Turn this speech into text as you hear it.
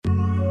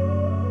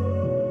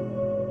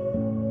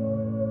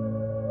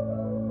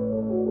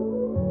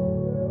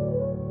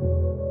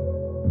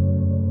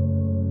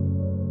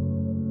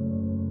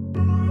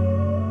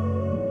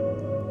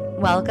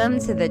Welcome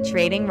to the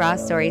Trading Raw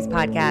Stories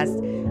podcast.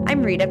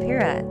 I'm Rita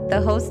Pira,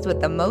 the host with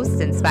the most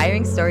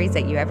inspiring stories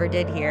that you ever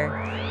did hear.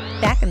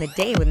 Back in the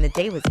day when the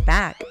day was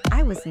back,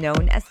 I was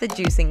known as the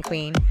Juicing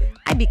Queen.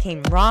 I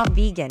became raw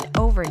vegan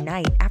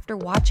overnight after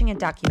watching a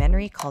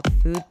documentary called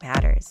Food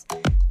Matters.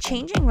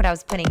 Changing what I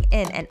was putting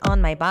in and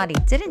on my body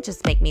didn't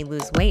just make me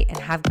lose weight and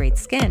have great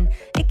skin,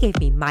 it gave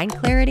me mind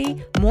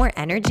clarity, more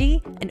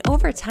energy, and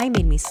over time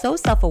made me so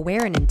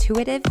self-aware and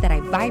intuitive that I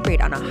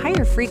vibrate on a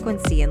higher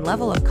frequency and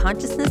level of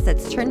consciousness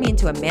that's turned me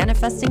into a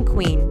manifesting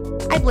queen.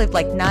 I've lived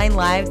like 9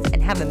 lives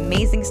and have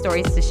amazing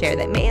stories to share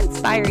that may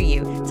inspire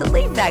you to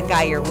leave that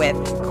guy you're with,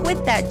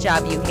 quit that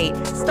job you hate,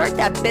 start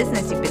that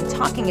business you've been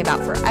talking about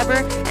forever,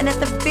 and at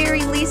the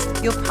very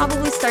least, you'll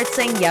probably start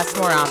saying yes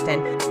more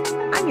often.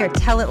 I'm your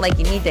tell it like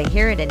you need to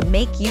hear it and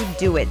make you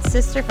do it,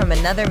 sister from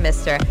another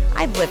mister.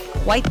 I've lived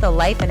quite the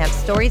life and have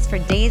stories for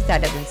days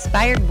that have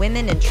inspired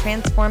women and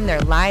transformed their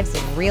lives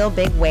in real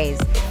big ways.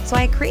 So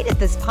I created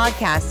this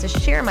podcast to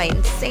share my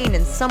insane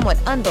and somewhat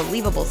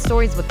unbelievable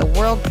stories with the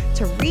world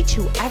to reach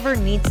whoever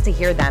needs to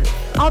hear them.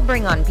 I'll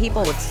bring on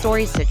people with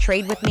stories to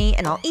trade with me,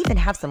 and I'll even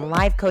have some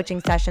live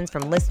coaching sessions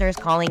from listeners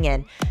calling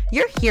in.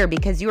 You're here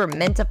because you were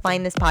meant to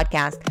find this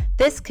podcast,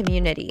 this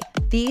community,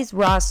 these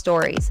raw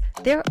stories.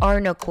 There are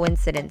no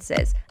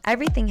coincidences.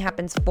 Everything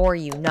happens for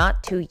you,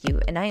 not to you,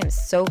 and I am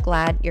so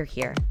glad you're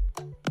here.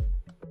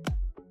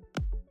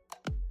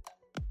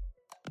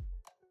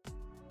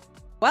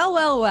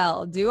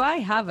 Well, do I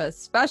have a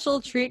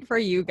special treat for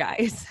you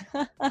guys?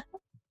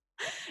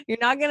 You're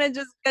not going to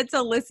just get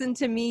to listen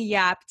to me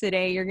yap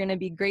today. You're going to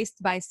be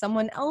graced by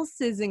someone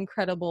else's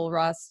incredible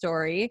raw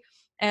story.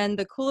 And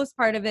the coolest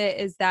part of it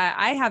is that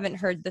I haven't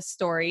heard the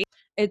story.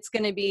 It's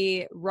going to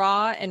be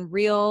raw and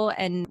real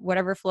and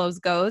whatever flows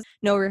goes.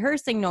 No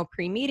rehearsing, no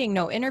pre-meeting,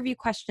 no interview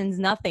questions,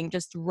 nothing,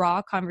 just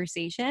raw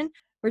conversation.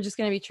 We're just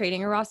going to be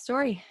trading a raw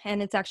story. And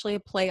it's actually a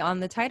play on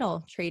the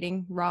title.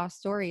 Trading raw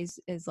stories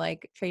is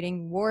like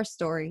trading war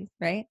story,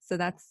 right? So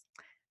that's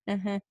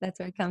where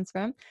it comes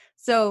from.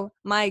 So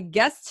my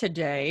guest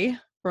today,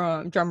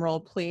 from drum roll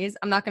please.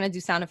 I'm not going to do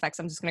sound effects.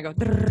 I'm just going to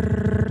go.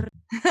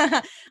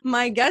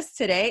 My guest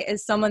today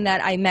is someone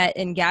that I met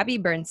in Gabby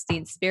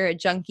Bernstein's Spirit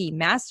Junkie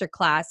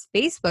Masterclass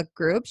Facebook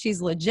group.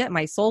 She's legit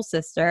my soul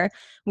sister.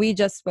 We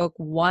just spoke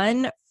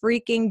one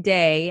freaking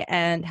day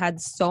and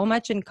had so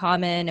much in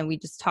common. And we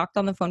just talked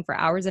on the phone for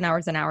hours and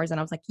hours and hours. And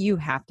I was like, you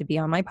have to be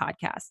on my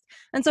podcast.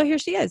 And so here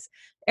she is.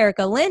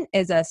 Erica Lynn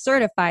is a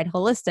certified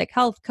holistic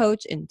health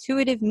coach,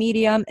 intuitive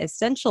medium,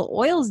 essential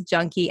oils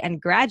junkie,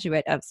 and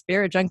graduate of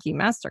Spirit Junkie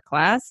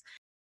Masterclass.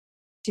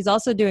 She's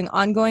also doing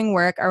ongoing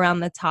work around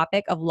the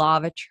topic of law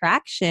of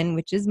attraction,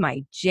 which is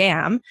my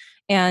jam,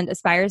 and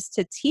aspires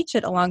to teach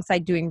it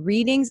alongside doing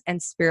readings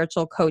and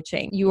spiritual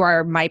coaching. You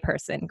are my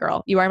person,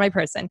 girl. You are my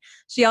person.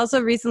 She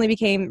also recently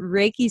became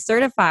Reiki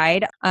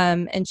certified,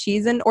 and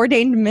she's an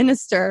ordained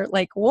minister.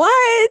 Like,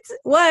 what?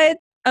 What?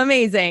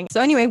 Amazing. So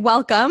anyway,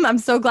 welcome. I'm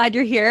so glad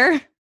you're here.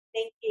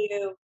 Thank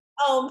you.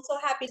 Oh, I'm so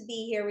happy to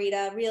be here,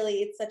 Rita.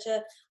 Really, it's such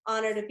an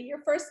honor to be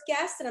your first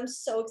guest, and I'm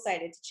so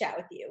excited to chat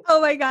with you.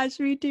 Oh my gosh,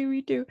 me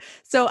too.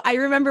 So I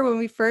remember when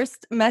we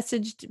first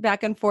messaged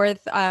back and forth,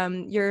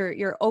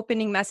 your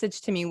opening message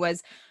to me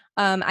was,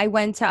 I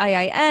went to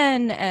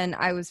IIN and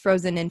I was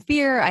frozen in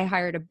fear. I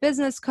hired a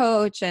business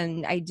coach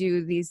and I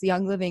do these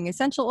Young Living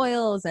essential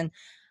oils, and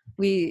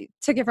we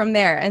took it from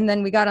there. And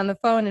then we got on the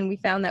phone and we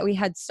found that we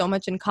had so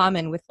much in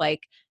common with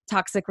like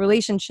toxic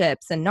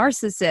relationships and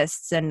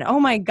narcissists. And oh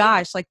my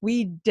gosh, like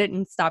we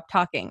didn't stop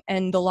talking,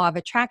 and the law of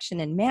attraction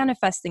and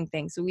manifesting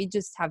things. So we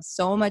just have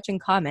so much in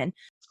common.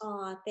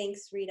 Aw,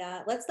 thanks,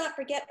 Rita. Let's not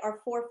forget our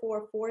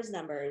 444's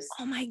numbers.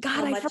 Oh my God,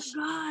 How I much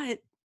forgot.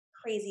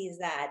 crazy is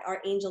that?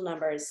 Our angel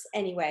numbers.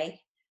 Anyway,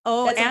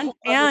 Oh, that's a whole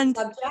other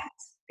subject.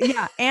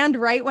 yeah. And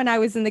right when I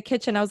was in the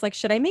kitchen, I was like,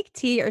 should I make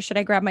tea or should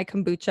I grab my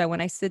kombucha when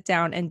I sit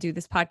down and do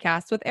this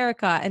podcast with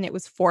Erica? And it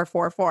was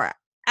 444.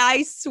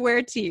 I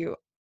swear to you,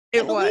 I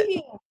it was.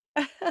 believe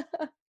you.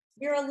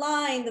 We're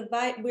aligned. The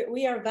vibe.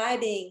 We are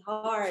vibing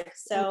hard.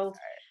 So,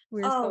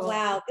 We're oh so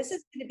wow, this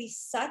is going to be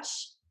such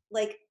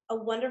like a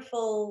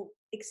wonderful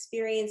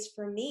experience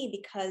for me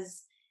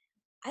because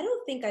I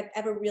don't think I've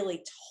ever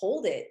really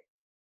told it.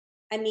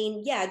 I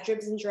mean, yeah,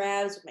 dribs and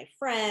drabs with my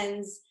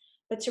friends,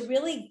 but to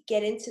really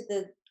get into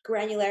the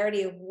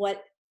granularity of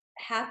what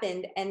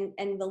happened and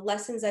the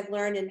lessons I've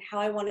learned and how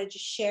I want to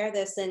just share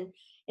this and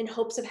in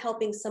hopes of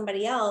helping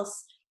somebody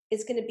else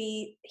is going to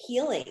be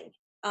healing.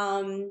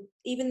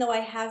 Even though I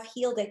have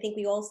healed, I think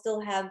we all still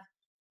have.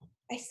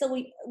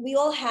 We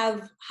all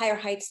have higher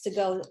heights to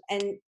go,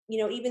 and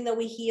even though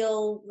we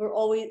heal, we're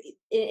always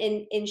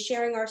in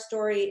sharing our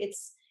story.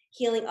 It's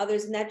healing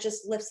others, and that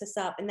just lifts us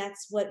up, and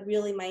that's what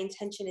really my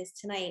intention is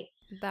tonight.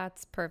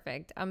 That's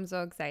perfect. I'm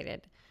so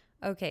excited.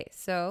 Okay,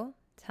 so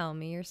tell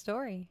me your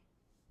story.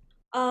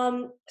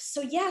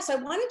 So I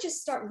want to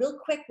just start real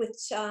quick with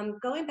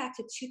going back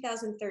to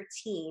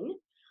 2013.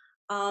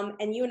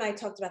 And you and I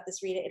talked about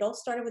this, Rita. It all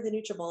started with a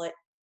NutriBullet.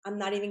 I'm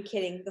not even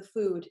kidding. The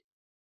food.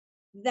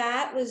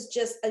 that was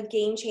just a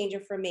game changer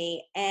for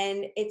me.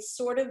 And it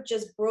sort of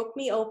just broke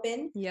me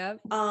open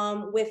Yep.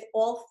 with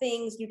all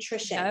things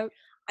nutrition. Yep.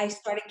 I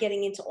started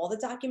getting into all the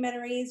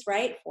documentaries,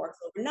 right? Forks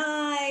Over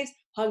Knives,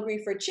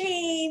 Hungry for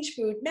Change,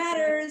 Food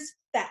Matters.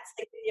 That's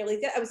like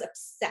nearly, I was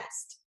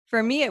obsessed.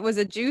 For me, it was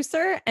a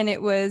juicer and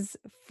it was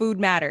Food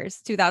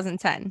Matters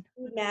 2010.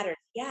 Food Matters.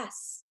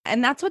 Yes,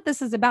 And that's what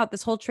this is about.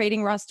 This whole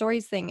trading raw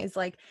stories thing is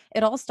like,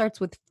 it all starts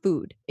with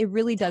food. It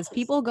really it does. does.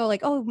 People go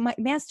like, oh,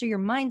 master your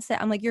mindset.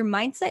 I'm like, your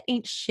mindset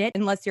ain't shit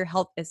unless your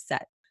health is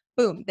set.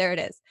 Boom, there it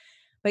is.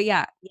 But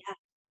yeah. Yeah,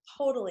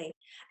 totally.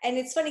 And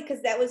it's funny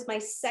because that was my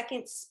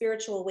second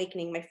spiritual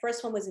awakening. My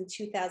first one was in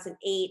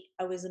 2008.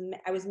 I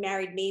was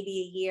married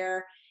maybe a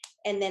year,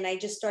 and then I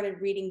just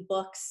started reading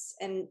books,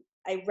 and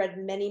I read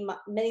many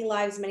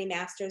lives, many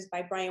masters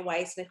by Brian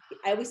Weiss. And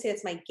I always say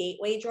it's my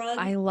gateway drug.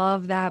 I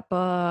love that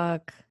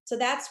book. So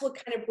that's what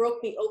kind of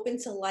broke me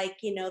open to, like,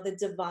 the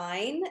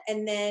divine.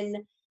 And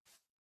then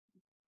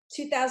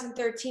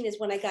 2013 is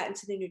when I got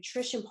into the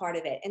nutrition part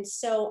of it. And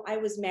so I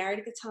was married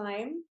at the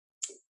time,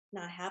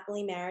 not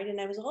happily married, and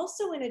I was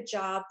also in a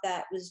job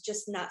that was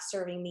just not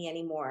serving me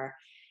anymore.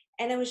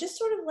 And I was just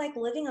sort of like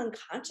living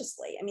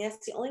unconsciously. I mean,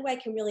 that's the only way I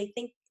can really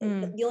think,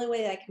 Mm, the only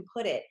way that I can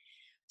put it.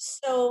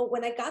 So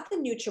when I got the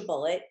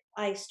NutriBullet,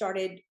 I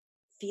started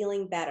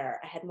feeling better.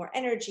 I had more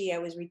energy. I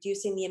was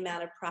reducing the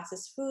amount of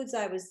processed foods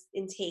I was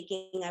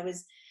intaking. I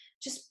was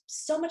just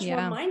so much more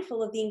yeah.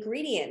 mindful of the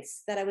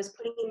ingredients that I was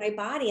putting in my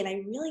body. And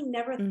I really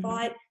never Hmm.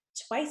 thought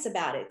twice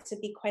about it, to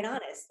be quite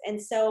honest.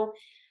 And so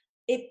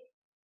it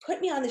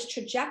put me on this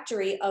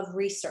trajectory of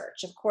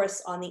research, of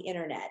course, on the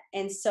internet.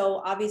 And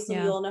so obviously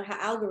we Yeah. all know how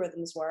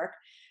algorithms work.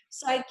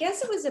 So I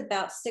guess it was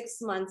about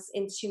 6 months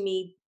into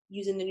me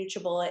using the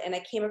NutriBullet, and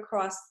I came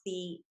across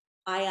the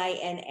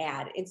IIN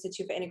ad,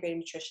 Institute for Integrated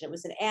Nutrition. It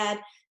was an ad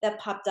that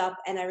popped up,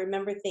 and I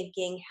remember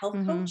thinking, health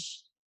Hmm.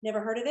 coach,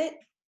 never heard of it.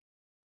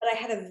 But I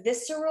had a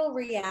visceral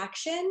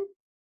reaction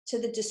to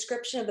the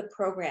description of the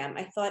program.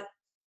 I thought,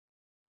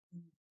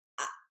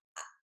 I,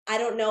 I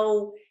don't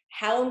know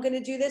how I'm going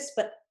to do this,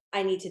 but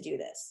I need to do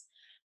this.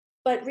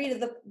 But Rita,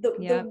 the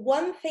Yep.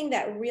 one thing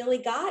that really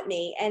got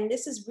me, and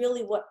this is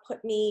really what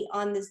put me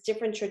on this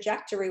different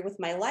trajectory with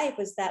my life,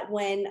 was that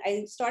when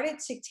I started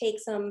to take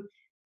some,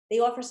 they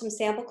offer some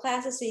sample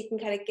classes so you can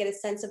kind of get a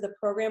sense of the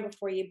program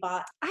before you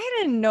buy. I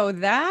didn't know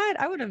that.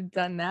 I would have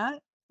done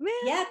that. Man.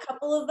 Yeah, a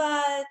couple of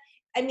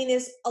I mean,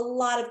 there's a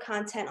lot of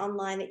content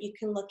online that you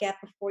can look at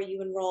before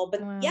you enroll.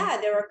 But Wow. yeah,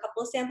 there are a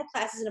couple of sample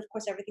classes, and of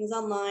course everything's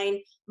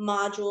online,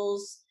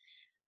 modules.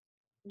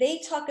 They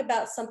talk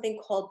about something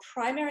called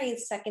primary and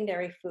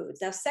secondary foods.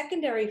 Now,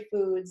 secondary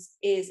foods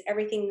is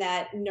everything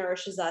that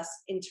nourishes us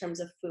in terms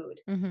of food.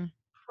 Hmm.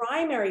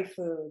 Primary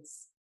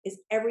foods is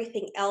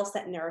everything else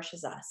that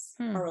nourishes us,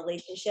 Hmm. our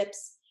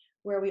relationships,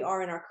 where we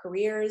are in our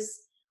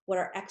careers, what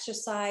our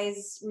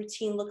exercise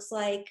routine looks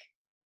like,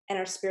 and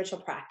our spiritual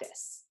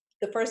practice.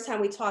 The first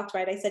time we talked,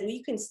 right, I said, well,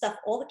 you can stuff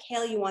all the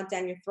kale you want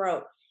down your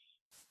throat.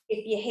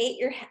 If you hate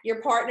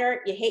your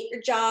partner, you hate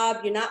your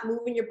job, you're not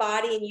moving your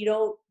body, and you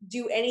don't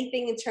do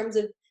anything in terms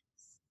of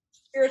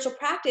spiritual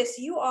practice,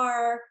 I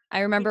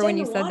you're remember dead when in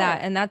you the said that.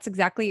 water. And that's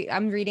exactly,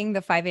 I'm reading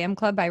The 5 a.m.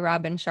 Club by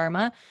Robin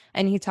Sharma.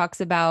 And he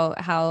talks about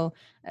how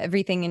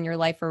everything in your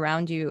life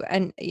around you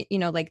and,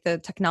 like the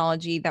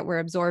technology that we're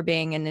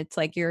absorbing. And it's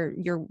like you're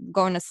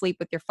going to sleep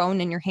with your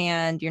phone in your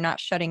hand. You're not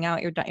shutting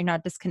out, you're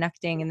not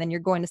disconnecting. And then you're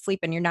going to sleep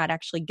and you're not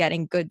actually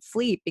getting good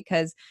sleep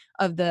because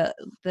of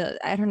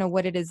I don't know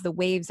what it is, the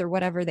waves or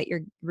whatever that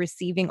you're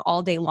receiving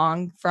all day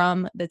long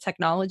from the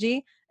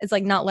technology. It's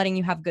like not letting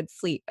you have good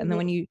sleep. And then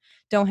when Mhm. you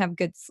don't have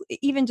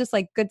even just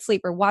like good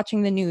sleep or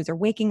watching the news or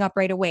waking up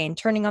right away and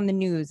turning on the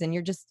news and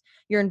you're just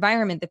your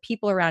environment, the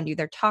people around you,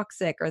 they're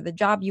toxic or the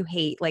job you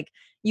hate. Like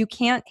you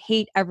can't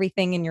hate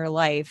everything in your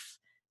life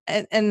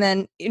and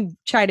then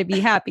try to be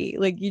happy.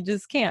 Like you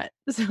just can't.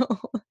 So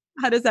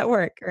how does that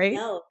work? Right.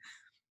 No,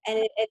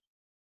 and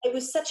it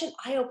was such an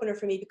eye opener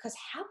for me, because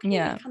how can I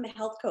Yeah. become a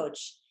health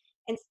coach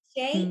and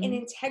stay in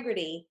Mhm.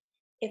 integrity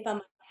if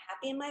I'm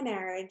happy in my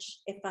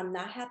marriage, if I'm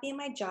not happy in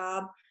my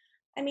job?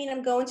 I mean,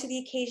 I'm going to the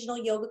occasional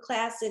yoga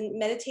class and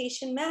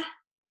meditation, meh.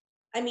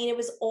 I mean, it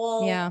was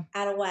all Yeah.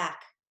 out of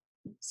whack.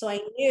 So I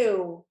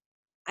knew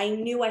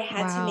I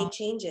had to Wow. make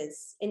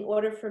changes in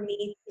order for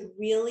me to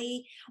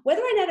really,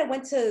 whether or not I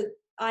went to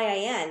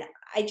IIN,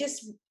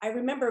 I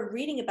remember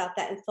reading about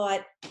that and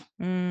thought,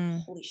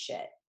 Mm. holy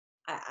shit,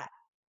 I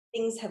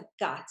things have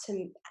got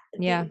to,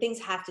 Yeah. things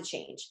have to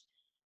change.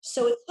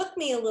 So it took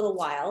me a little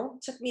while.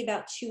 It took me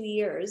about 2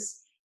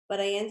 years,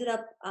 but I ended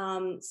up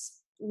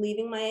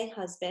leaving my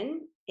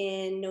husband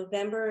in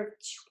November of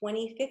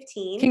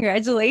 2015.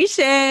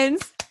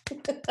 Congratulations.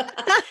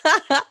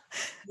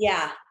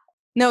 Yeah.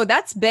 No,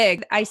 that's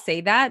big. I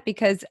say that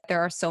because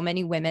there are so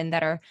many women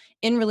that are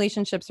in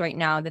relationships right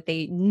now that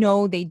they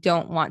know they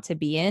don't want to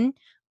be in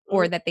Mm.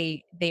 or that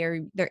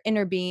their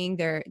inner being,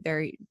 they're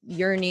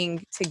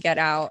yearning to get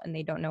out and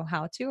they don't know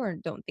how to or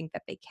don't think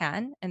that they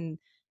can. And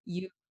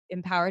you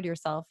empowered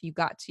yourself. You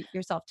got to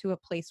yourself to a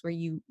place where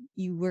you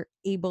were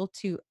able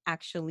to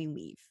actually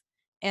leave.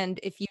 And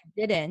if you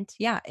didn't,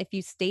 if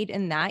you stayed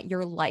in that,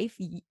 your life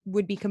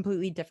would be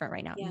completely different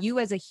right now. Yeah. You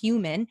as a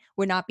human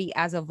would not be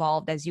as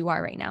evolved as you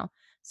are right now.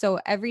 So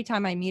every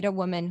time I meet a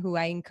woman who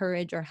I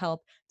encourage or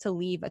help to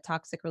leave a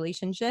toxic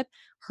relationship,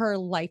 her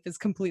life is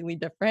completely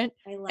different.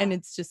 I And laugh.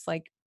 it's just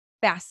like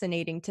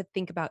fascinating to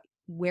think about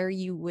where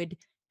you would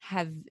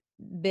have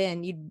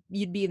been.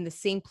 You'd be in the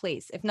same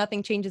place. If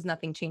nothing changes,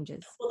 nothing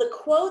changes. Well, the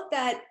quote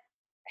that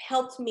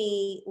helped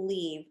me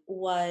leave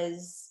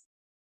was,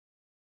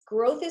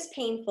 growth is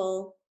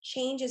painful,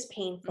 change is Mm,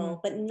 painful,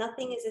 but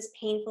nothing is as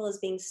painful as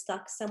being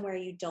stuck somewhere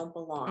you don't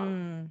belong.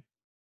 mm,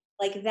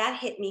 Like, that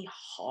hit me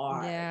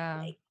hard, yeah.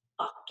 like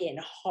fucking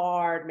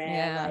hard,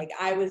 man. Yeah. Like,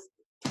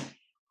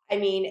 I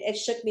mean, it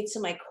shook me to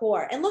my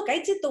core. And look,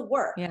 I did the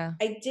work. Yeah.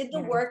 I did the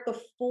Yeah. work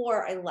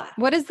before I left.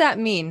 What does that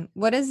mean?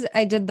 What does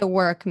 "I did the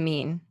work"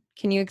 mean?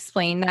 Can you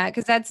explain that?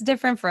 Because that's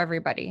different for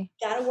everybody.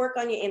 Got to work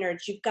on your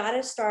innards. You've got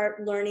to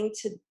start learning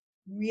to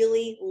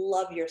really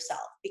love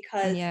yourself,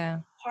 because Yeah.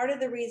 part of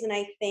the reason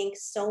I think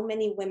so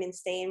many women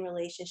stay in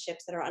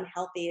relationships that are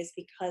unhealthy is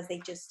because they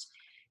just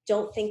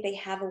don't think they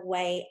have a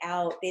way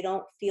out. They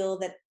don't feel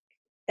that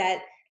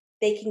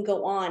they can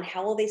go on.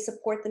 How will they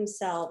support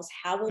themselves?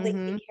 How will they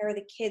take Mhm. care of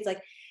the kids?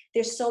 Like,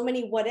 there's so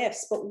many what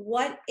ifs, but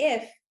what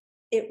if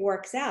it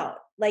works out?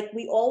 Like,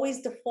 we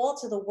always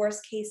default to the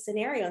worst case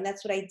scenario, and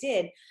that's what I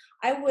did.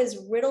 I was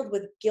riddled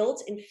with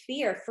guilt and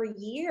fear for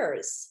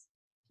years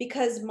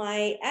because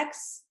my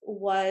ex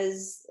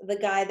was the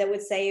guy that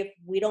would say, if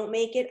we don't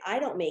make it, I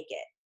don't make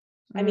it.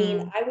 I mean,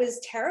 Mm. I was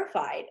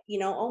terrified,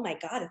 oh my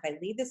God, if I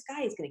leave this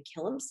guy, he's going to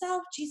kill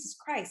himself. Jesus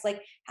Christ.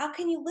 Like, how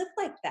can you live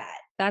like that?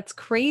 That's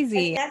Like,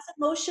 crazy. that's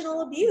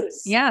emotional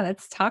abuse. Yeah,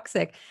 that's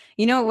toxic.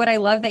 You know what I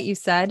love that you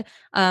said,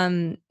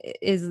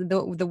 is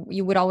the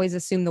you would always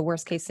assume the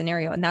worst case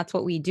scenario, and that's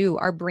what we do.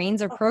 Our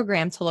brains are Oh,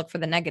 programmed to look for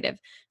the negative.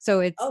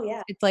 So oh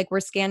yeah. it's like we're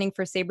scanning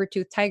for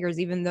saber-toothed tigers,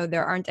 even though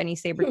there aren't any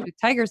saber-toothed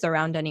tigers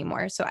around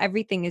anymore. So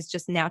everything is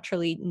just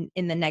naturally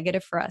in the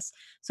negative for us.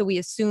 So we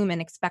assume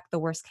and expect the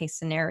worst case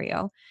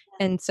scenario.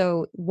 And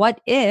so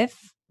what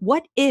if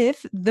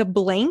the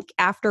blank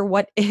after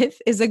what if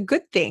is a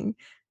good thing?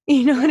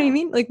 You know what I Yeah,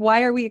 mean? Like,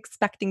 why are we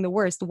expecting the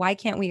worst? Why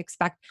can't we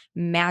expect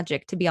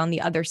magic to be on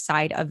the other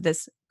side of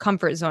this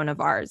comfort zone of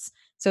ours?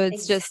 So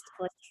it's just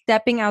exactly.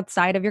 stepping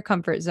outside of your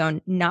comfort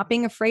zone, not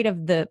being afraid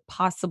of the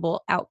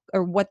possible out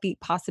or what the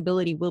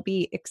possibility will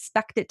be.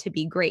 Expect it to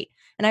be great.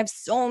 And I have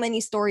so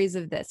many stories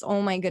of this.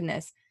 Oh my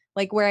goodness.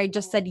 Like where I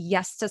just said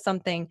yes to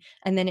something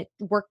and then it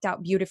worked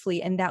out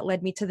beautifully. And that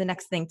led me to the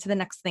next thing, to the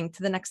next thing,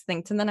 to the next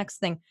thing, to the next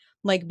thing,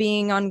 like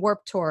being on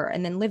Warp Tour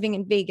and then living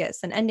in Vegas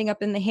and ending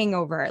up in The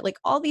Hangover. Like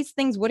all these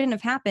things wouldn't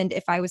have happened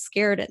if I was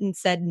scared and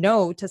said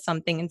no to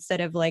something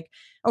instead of like,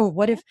 oh,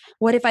 what if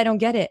I don't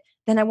get it?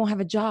 Then I won't have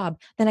a job.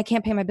 Then I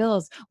can't pay my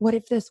bills. What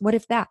if this? What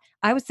if that?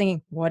 I was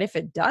thinking, what if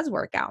it does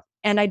work out?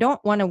 And I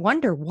don't want to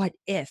wonder what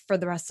if for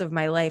the rest of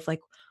my life. Like,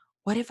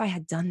 what if I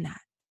had done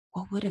that?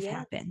 What would have Yeah,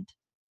 happened?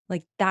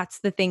 Like,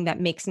 that's the thing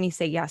that makes me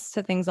say yes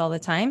to things all the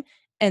time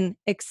and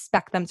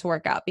expect them to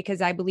work out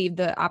because I believe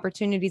the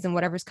opportunities and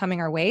whatever's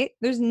coming our way,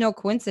 there's no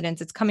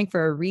coincidence. It's coming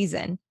for a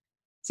reason.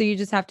 So you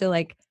just have to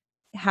like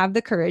have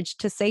the courage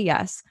to say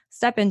yes,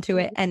 step into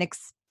it, mhm, and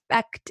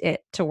expect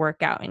it to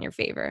work out in your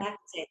favor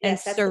that's it. and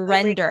Yes, that's the vibration.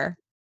 surrender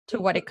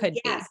to what it could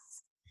Yes,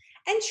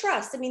 be. and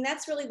trust. I mean,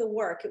 that's really the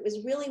work. It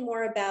was really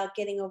more about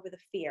getting over the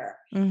fear.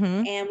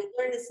 Mm-hmm. And we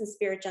learned this in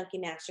Spirit Junkie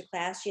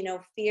Masterclass.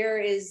 Fear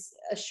is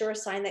a sure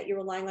sign that you're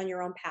relying on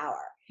your own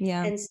power.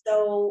 Yeah. And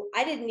so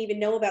I didn't even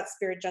know about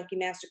Spirit Junkie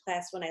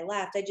Masterclass when I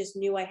left. I just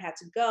knew I had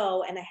to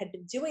go, and I had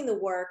been doing the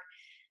work,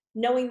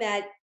 knowing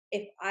that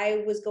if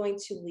I was going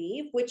to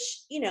leave, which,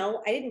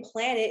 I didn't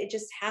plan it, it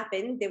just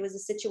happened. There was a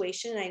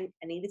situation and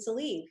I needed to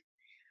leave.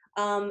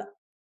 Um,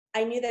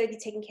 I knew that I'd be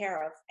taken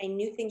care of. I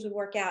knew things would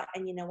work out.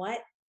 And you know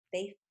what?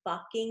 They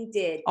fucking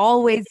did.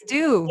 Always Within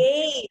do.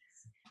 days,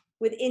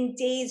 within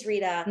days,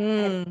 Rita, I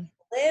had Mm. to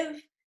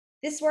live.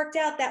 This worked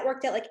out, that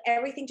worked out. Like,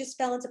 everything just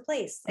fell into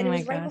place. Oh And it my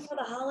was right gosh. before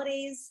the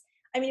holidays.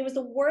 I mean, it was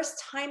the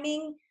worst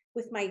timing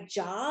with my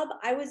job.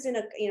 I was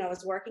I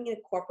was working in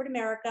corporate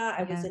America.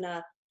 I was Yeah. in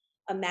a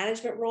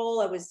management role.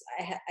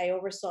 I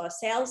oversaw a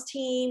sales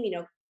team,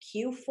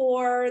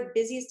 Q4, the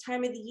busiest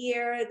time of the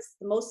year. It's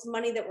the most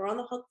money that we're on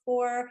the hook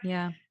for,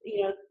 Yeah.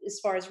 as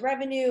far as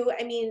revenue.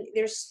 I mean,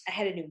 I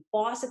had a new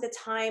boss at the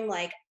time.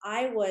 Like,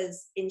 I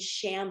was in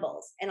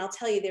shambles. And I'll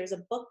tell you, there's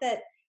a book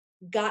that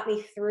got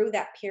me through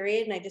that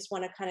period. And I just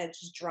want to kind of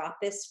just drop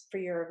this for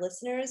your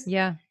listeners.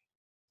 Yeah.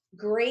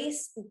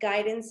 Grace,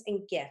 Guidance,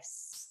 and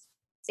Gifts.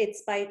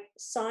 It's by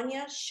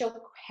Sonia Choquette.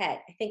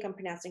 I think I'm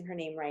pronouncing her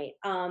name right.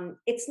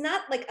 It's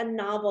not like a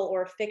novel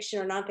or a fiction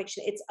or nonfiction.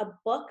 It's a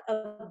book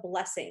of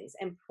blessings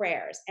and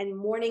prayers and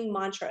morning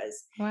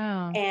mantras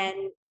Wow.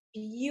 and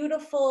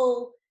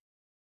beautiful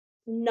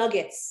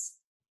nuggets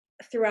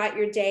throughout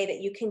your day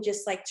that you can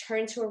just like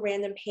turn to a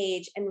random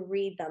page and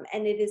read them.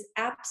 And it is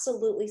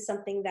absolutely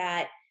something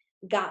that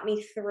got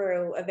me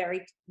through a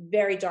very,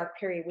 very dark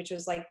period, which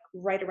was like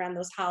right around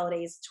those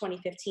holidays,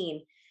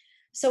 2015.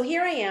 So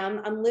here I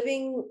am. I'm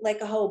living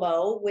like a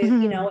hobo with,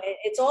 Mhm.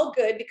 it's all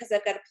good because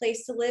I've got a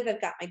place to live.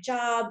 I've got my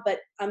job, but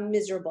I'm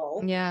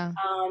miserable. Yeah.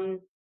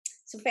 Um,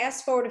 so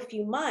fast forward a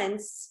few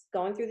months,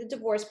 going through the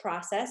divorce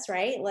process,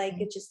 right? Like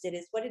Mm. it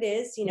is what it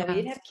is. We Yeah.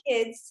 didn't have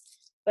kids,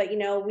 but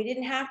we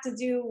didn't have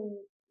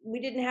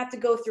to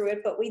go through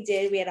it, but we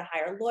did. We had to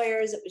hire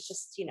lawyers. It was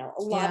just, Yeah.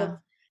 a lot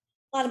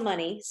of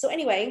money. So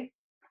anyway,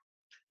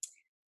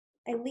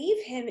 I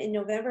leave him in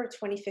November of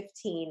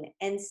 2015.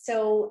 And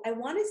so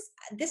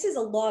this is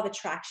a law of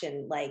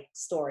attraction like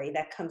story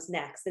that comes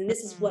next. And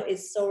this is Mhm. what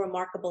is so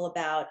remarkable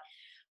about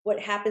what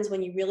happens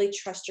when you really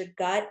trust your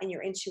gut and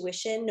your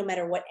intuition, no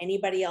matter what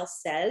anybody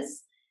else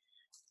says.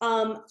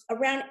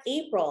 Around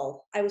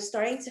April, I was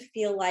starting to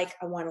feel like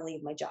I want to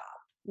leave my job.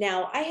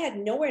 Now, I had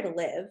nowhere to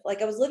live.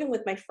 Like I was living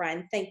with my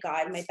friend, thank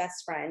God, my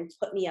best friend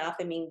put me up.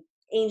 I mean,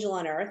 angel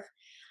on earth.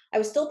 I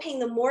was still paying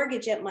the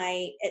mortgage at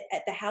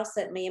the house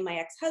that me and my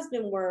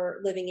ex-husband were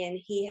living in.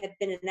 He had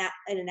been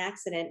in an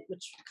accident,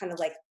 which kind of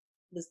like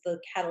was the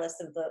catalyst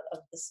of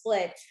the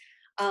split.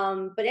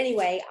 But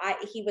anyway,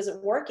 he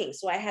wasn't working,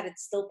 so I had to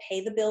still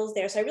pay the bills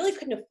there. So I really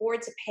couldn't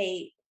afford to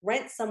pay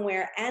rent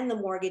somewhere and the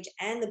mortgage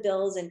and the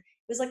bills, and it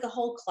was like a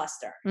whole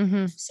cluster.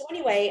 Mhm. So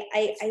anyway,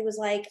 I was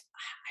like,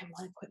 I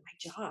want to quit my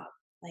job.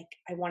 Like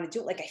I want to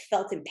do it. Like I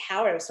felt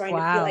empowered. I was starting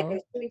to feel like I Wow.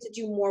 was going to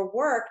do more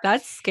work.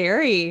 That's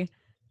scary.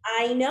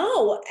 I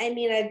know. I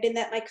mean, I've been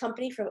at my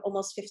company for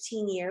almost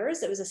 15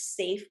 years. It was a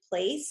safe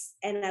place.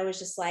 And I was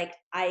just like,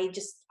 I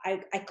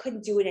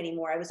couldn't do it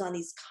anymore. I was on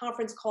these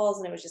conference calls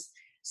and I was just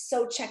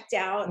so checked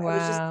out.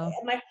 Wow.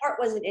 My heart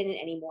wasn't in it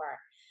anymore.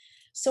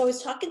 So I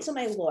was talking to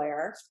my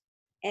lawyer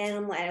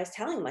and I was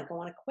telling him, like, I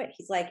want to quit.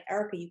 He's like,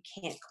 Erica, you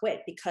can't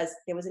quit because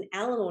there was an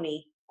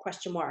alimony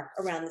question mark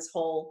around this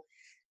whole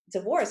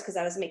divorce because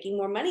I was making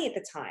more money at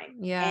the time.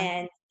 Yeah.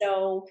 And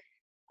so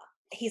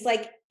he's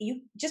like,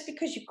 you just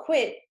because you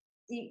quit,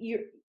 you're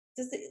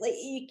does it, like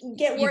you can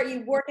get You where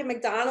you work at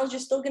McDonald's, you're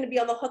still going to be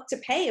on the hook to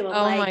pay him. I'm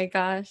Oh like, my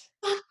gosh.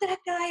 fuck that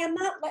guy. I'm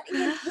not letting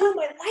him ruin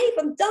my life.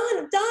 I'm done.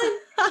 I'm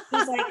done.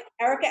 He's like,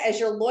 Erica, as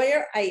your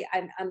lawyer,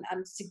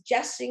 I'm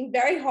suggesting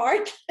very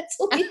hard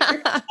to leave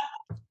your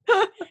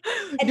and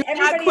Do not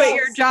everybody quit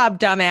your else. job,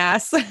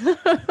 dumbass.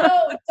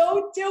 No,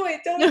 don't do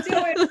it. Don't do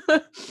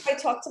it. I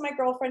talked to my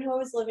girlfriend who I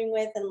was living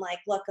with and like,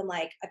 look, I'm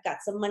like, I've got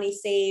some money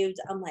saved.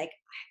 I'm like,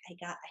 I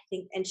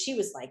think, and she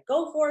was like,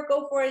 go for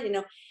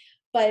it,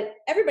 But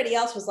everybody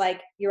else was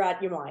like, you're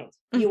out your mind.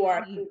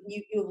 Mhm.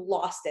 You've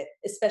lost it,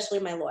 especially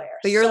my lawyer.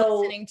 But you're So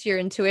listening to your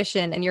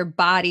intuition and your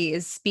body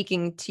is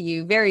speaking to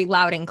you very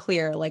loud and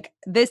clear. Like,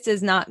 this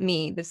is not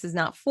me. This is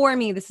not for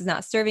me. This is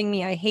not serving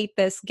me. I hate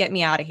this. Get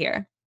me out of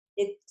here.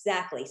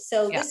 exactly.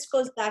 So Yeah. this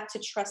goes back to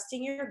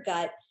trusting your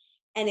gut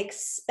and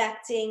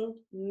expecting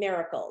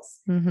miracles.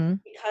 Mm-hmm.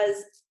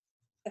 Because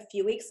a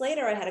few weeks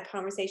later, I had a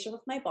conversation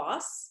with my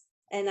boss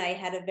and I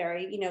had a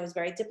very, it was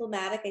very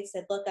diplomatic. I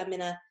said, look, I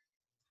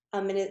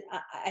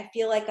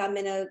feel like I'm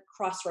in a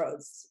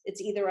crossroads.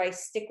 It's either I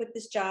stick with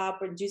this job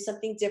or do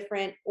something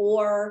different,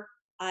 or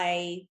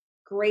I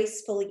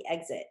gracefully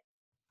exit.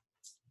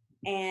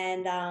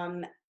 And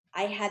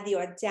I had the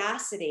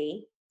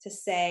audacity to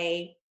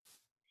say,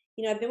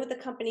 I've been with the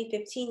company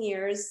 15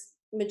 years.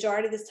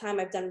 Majority of this time,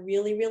 I've done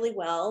really, really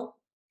well.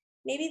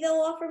 Maybe they'll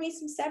offer me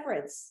some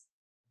severance.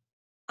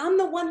 I'm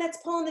the one that's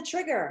pulling the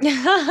trigger. Who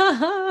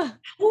the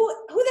hell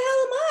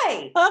am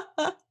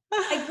I?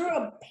 I grew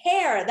a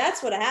pair.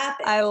 That's what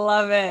happened. I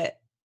love it.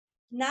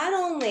 Not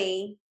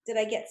only did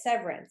I get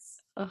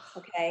severance, Ugh.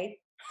 okay,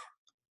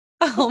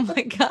 Oh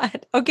my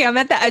God. Okay, I'm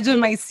at the I edge of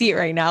mean, my seat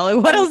right now.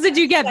 Like, what else did I'm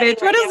you get, sweating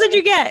bitch? right What else now did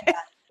you just thinking get? about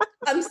it.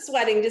 I'm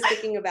sweating just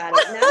thinking about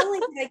it. Not only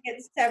did I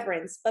get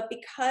severance, but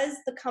because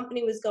the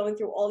company was going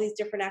through all these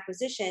different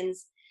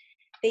acquisitions,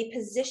 they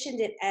positioned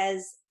it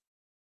as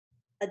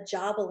a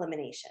job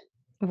elimination.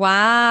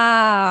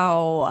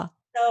 Wow.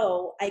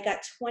 So I got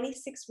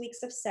 26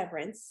 weeks of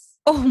severance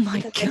Oh my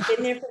because I've God.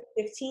 been there for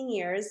 15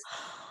 years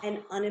and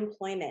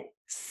unemployment.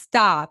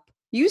 Stop.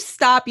 You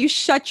stop. You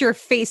shut your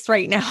face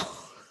right now.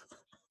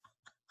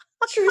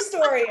 True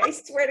story. I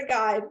swear to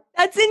God.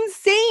 That's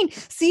insane.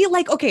 See,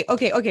 like, okay. I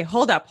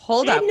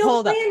had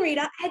no plan,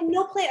 Rita. I had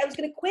no plan. I was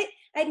going to quit.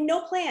 I had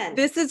no plan.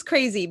 This is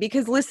crazy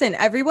because listen,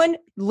 everyone,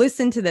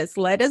 listen to this.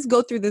 Let us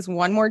go through this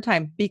one more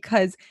time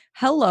because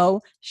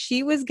hello,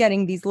 she was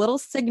getting these little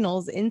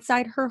signals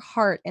inside her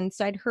heart,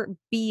 inside her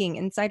being,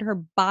 inside her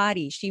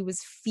body. She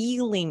was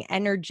feeling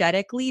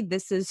energetically,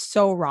 this is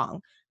so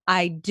wrong.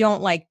 I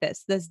don't like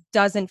this. This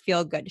doesn't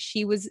feel good.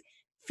 She was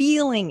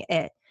feeling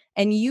it.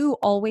 And you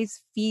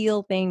always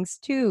feel things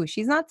too.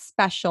 She's not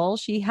special.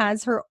 She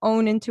has her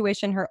own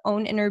intuition, her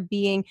own inner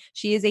being.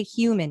 She is a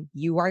human.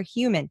 You are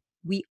human.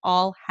 We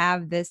all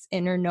have this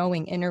inner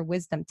knowing, inner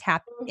wisdom.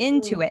 Tap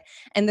into Mhm. it.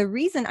 And the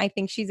reason I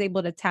think she's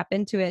able to tap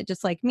into it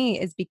just like me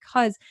is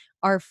because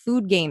our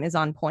food game is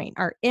on point.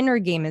 Our inner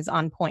game is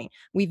on point.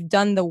 We've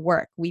done the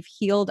work. We've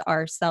healed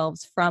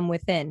ourselves from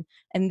within.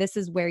 And this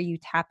is where you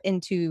tap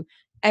into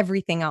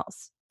everything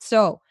else.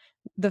 So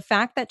The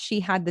fact that she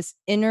had this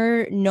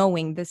inner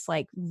knowing, this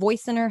like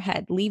voice in her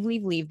head, leave,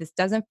 leave, leave. This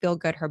doesn't feel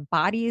good. Her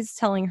body is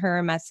telling her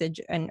a message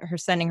and her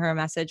sending her a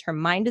message. Her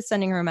mind is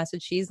sending her a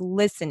message. She's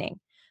listening.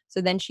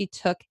 So then she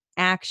took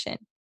action.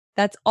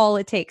 That's all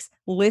it takes.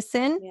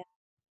 Listen, Yeah.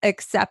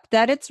 accept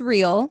that it's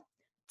real,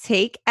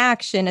 take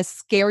action, as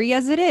scary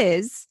as it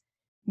is,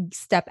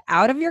 step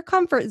out of your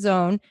comfort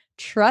zone,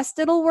 trust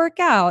it'll work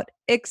out,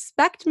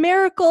 expect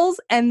miracles,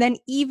 and then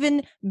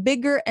even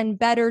bigger and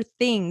better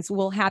things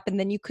will happen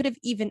than you could have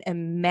even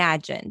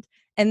imagined.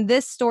 And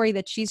this story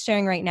that she's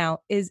sharing right now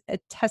is a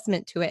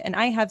testament to it. And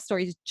I have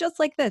stories just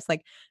like this.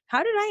 Like,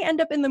 how did I end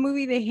up in the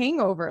movie The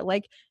Hangover?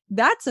 Like,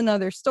 that's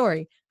another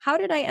story. How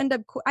did I end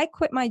up? I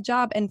quit my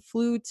job and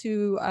flew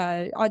to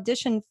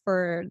audition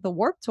for the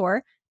Warped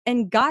Tour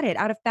and got it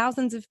out of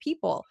thousands of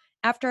people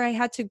after I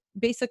had to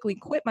basically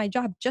quit my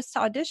job just to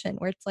audition,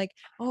 where it's like,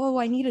 oh,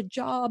 I need a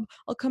job.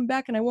 I'll come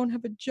back and I won't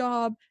have a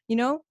job. You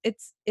know,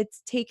 it's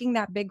taking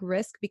that big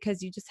risk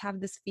because you just have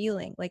this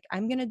feeling like,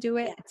 I'm going to do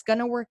it. Yeah. It's going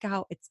to work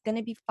out. It's going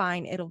to be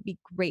fine. It'll be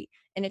great.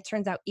 And it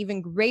turns out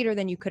even greater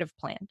than you could have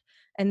planned.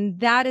 And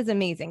that is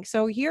amazing.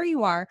 So here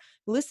you are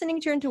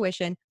listening to your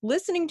intuition,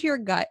 listening to your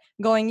gut,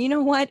 going, you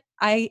know what?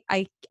 I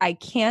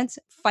can't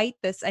fight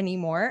this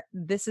anymore.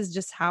 This is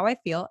just how I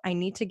feel. I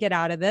need to get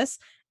out of this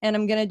and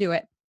I'm going to do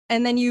it.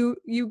 And then you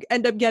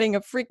end up getting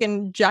a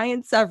freaking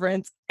giant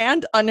severance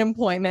and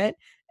unemployment,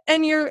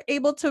 and you're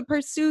able to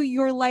pursue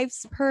your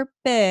life's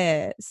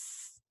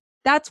purpose.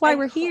 That's why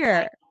we're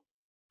here.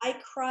 I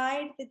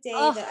cried the day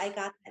Oh, that I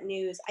got that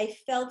news. I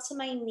fell to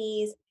my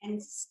knees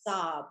and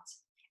sobbed,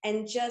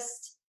 and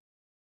just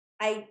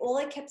all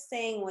I kept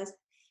saying was,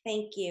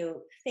 thank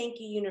you,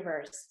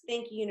 universe,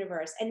 thank you,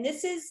 universe. And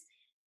this is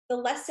the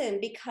lesson,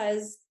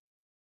 because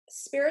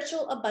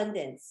spiritual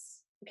abundance,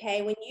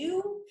 okay, when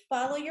you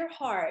follow your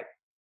heart,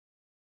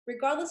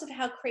 regardless of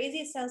how crazy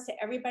it sounds to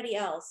everybody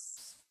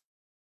else,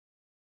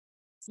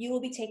 you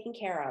will be taken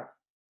care of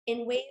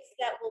in ways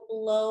that will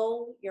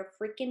blow your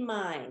freaking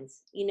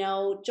minds. You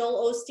know,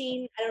 Joel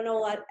Osteen, I don't know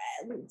what,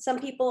 some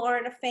people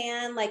aren't a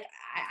fan. Like,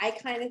 I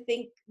kind of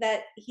think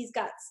that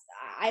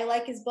I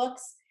like his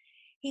books.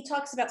 He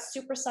talks about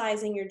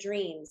supersizing your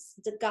dreams.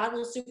 God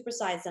will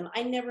supersize them.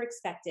 I never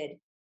expected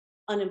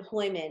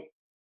unemployment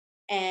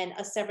and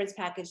a severance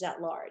package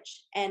that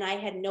large. And I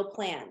had no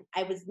plan.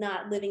 I was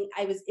not living,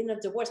 I was in a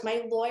divorce.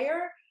 My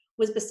lawyer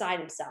was beside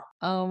himself.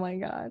 oh my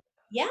God.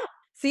 Yeah.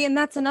 See, and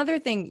that's another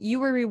thing. You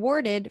were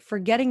rewarded for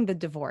getting the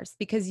divorce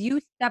because you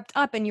stepped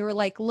up and you were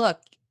like, look,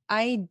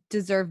 I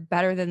deserve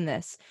better than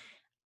this.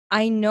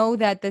 I know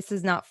that this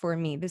is not for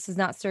me. This is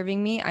not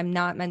serving me. I'm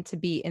not meant to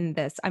be in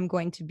this. I'm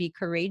going to be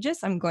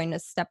courageous. I'm going to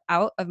step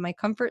out of my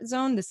comfort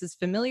zone. This is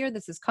familiar.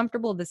 This is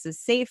comfortable. This is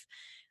safe,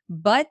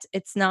 but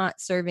it's not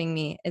serving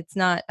me. It's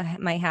not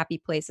my happy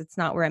place. It's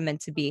not where I'm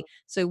meant to be.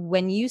 So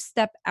when you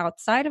step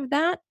outside of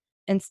that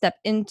and step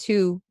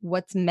into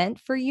what's meant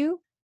for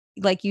you,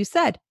 like you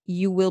said,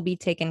 you will be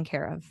taken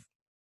care of.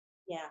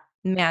 Yeah.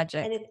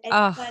 Magic. And if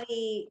Oh,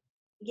 anybody,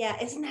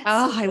 yeah, isn't that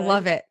oh, so I good?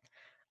 love it.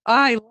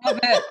 I love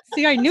it.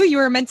 See, I knew you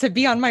were meant to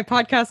be on my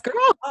podcast, girl.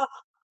 Oh,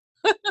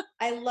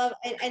 I love,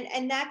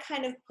 and that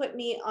kind of put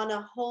me on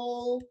a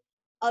whole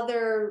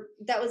other,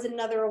 that was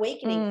another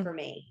awakening Mm, for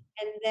me.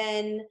 And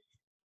then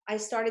I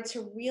started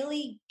to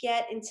really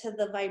get into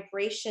the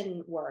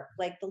vibration work,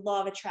 like the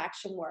law of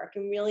attraction work,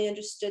 and really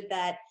understood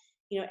that,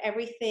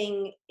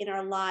 everything in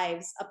our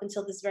lives up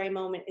until this very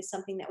moment is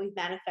something that we've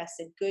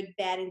manifested, good,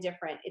 bad, and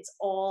different. It's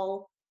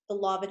all the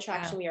law of yeah.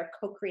 attraction. We are Yeah.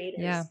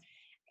 co-creators.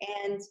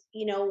 And,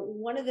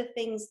 one of the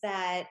things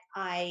that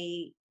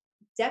I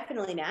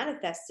definitely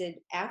manifested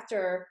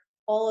after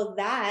all of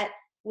that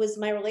was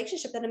my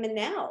relationship that I'm in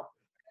now.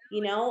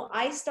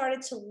 I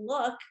started to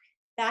look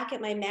back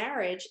at my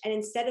marriage, and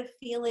instead of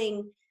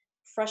feeling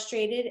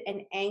frustrated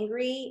and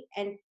angry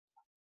and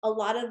a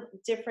lot of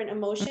different Mm,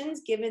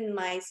 emotions given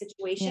my yeah.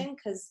 situation,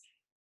 because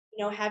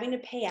having to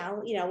pay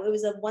out, it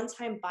was a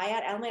one-time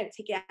buyout element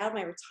to take it out of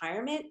my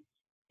retirement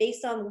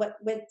based on what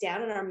went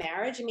down in our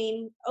marriage. I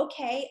mean,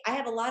 okay, I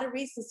have a lot of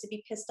reasons to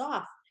be pissed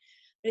off,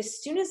 but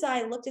as soon as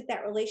I looked at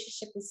that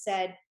relationship and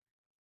said,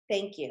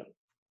 thank you,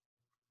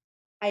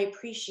 I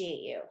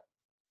appreciate you,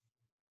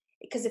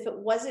 because if it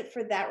wasn't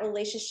for that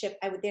relationship,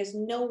 there's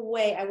no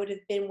way I would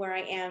have been where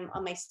I am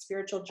on my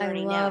spiritual I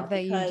journey love now.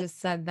 that you Because just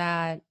said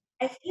that.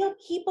 I feel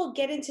people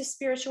get into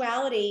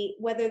spirituality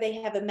whether they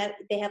have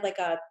like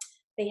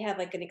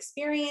an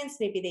experience,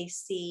 maybe they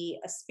see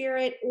a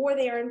spirit, or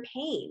they are in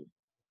pain,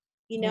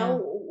 Yeah.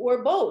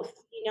 or both.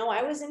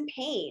 I was in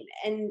pain,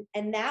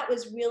 and that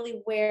was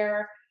really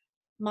where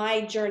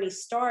my journey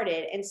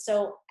started. And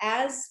so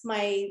as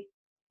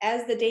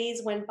the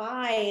days went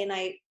by and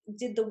I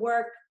did the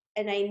work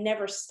and I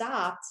never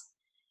stopped,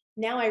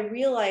 now I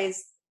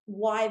realize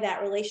why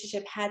that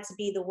relationship had to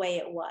be the way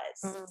it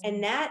was. And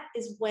Mm. that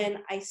is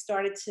when I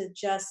started to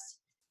just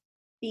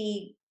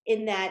be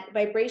in that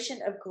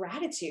vibration of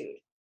gratitude.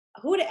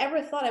 Who would have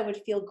ever thought I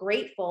would feel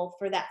grateful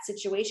for that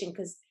situation?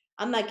 Because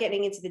I'm not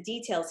getting into the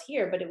details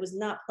here, but it was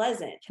not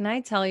pleasant. Can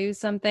I tell you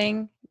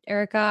something,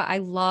 Erica? I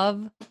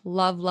love,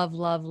 love, love,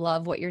 love,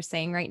 love what you're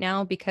saying right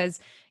now because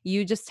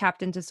you just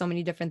tapped into so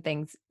many different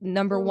things.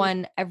 Number Mhm.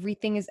 one,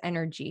 everything is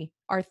energy.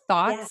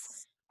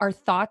 Yes. Our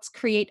thoughts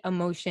create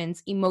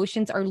emotions.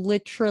 Emotions are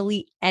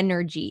literally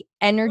energy,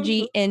 Mhm.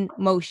 energy in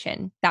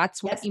motion.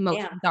 That's what Yes, ma'am.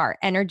 emotions are,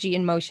 energy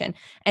in motion.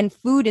 And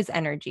food is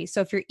energy. So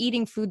if you're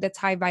eating food that's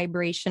high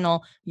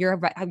vibrational, you're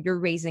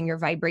raising your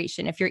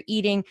vibration. If you're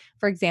eating,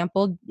 for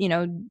example,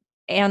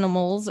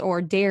 animals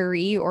or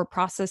dairy or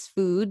processed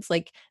foods,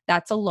 like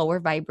that's a lower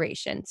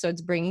vibration. So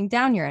it's bringing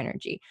down your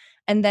energy.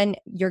 And then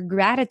your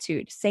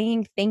gratitude,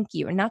 saying thank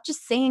you, and not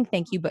just saying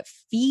thank you, but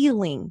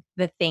feeling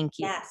the thank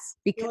you. Yes.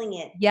 Because, Feeling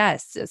it.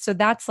 yes. So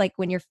that's like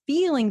when you're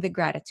feeling the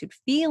gratitude,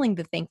 feeling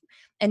the thank you,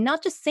 and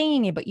not just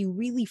saying it, but you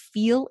really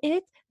feel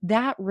it,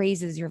 that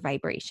raises your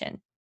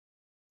vibration.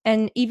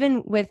 And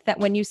even with that,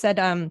 when you said,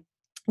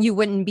 you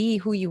wouldn't be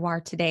who you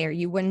are today, or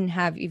you wouldn't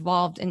have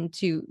evolved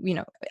into,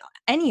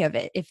 any of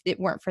it if it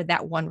weren't for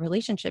that one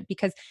relationship,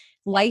 because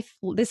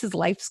this is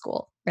life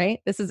school, right?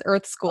 This is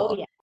earth Oh, school.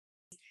 yeah.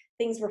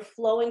 Things were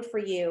flowing for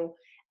you.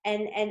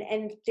 And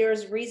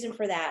there's reason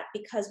for that,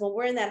 because when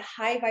we're in that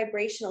high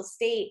vibrational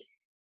state,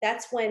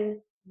 that's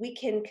when we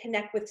can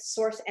connect with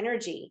source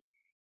energy.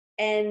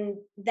 And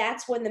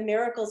that's when the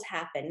miracles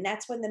happen.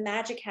 That's when the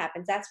magic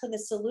happens. That's when the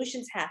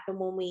solutions happen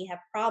when we have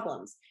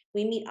problems.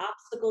 We meet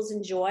obstacles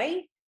in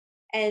joy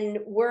and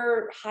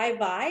we're high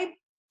vibe.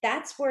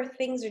 That's where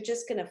things are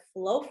just going to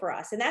flow for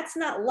us. And that's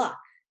not luck.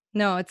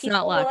 No, it's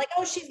not People were luck. like,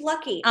 oh, she's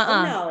lucky. Oh,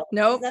 Uh-uh. no, it's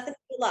Nope. nothing to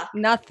do with luck.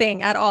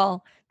 Nothing at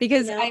all. You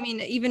Because know? I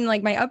mean, even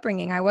like my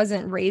upbringing, I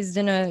wasn't raised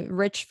in a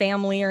rich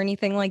family or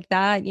anything like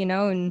that,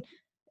 and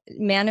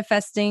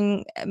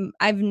manifesting,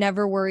 I've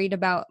never worried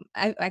about.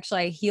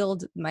 I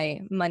healed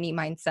my money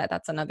mindset.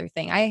 That's another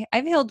thing.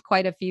 I've healed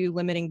quite a few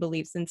limiting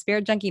beliefs, and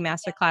Spirit Junkie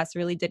Masterclass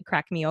really did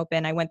crack me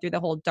open. I went through the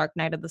whole dark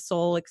night of the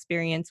soul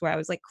experience where I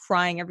was like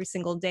crying every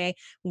single day.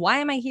 Why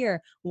am I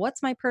here?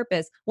 What's my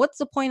purpose? What's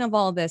the point of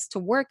all this? To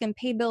work and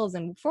pay bills,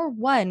 and for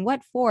what, and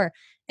what for?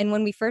 And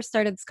when we first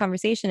started this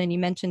conversation and you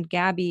mentioned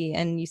Gabby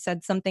and you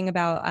said something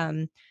about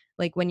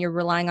like when you're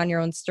relying on your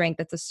own strength,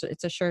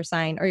 it's a sure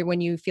sign. Or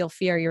when you feel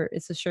fear,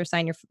 it's a sure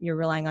sign you're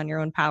relying on your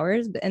own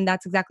powers. And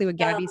that's exactly what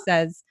Gabby Um,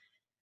 says.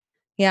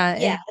 Yeah.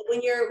 yeah,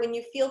 And when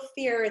you feel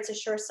fear, it's a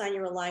sure sign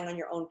you're relying on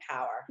your own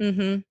power.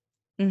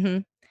 mm-hmm. Mm-hmm.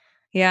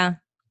 Yeah.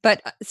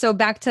 But so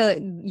back to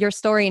your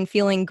story and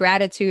feeling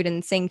gratitude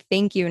and saying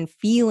thank you and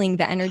feeling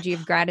the energy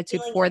of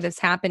gratitude Feeling for it. this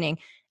happening.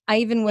 I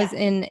even was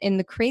Yes. in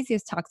the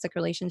craziest toxic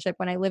relationship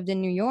when I lived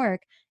in New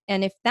York.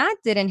 And if that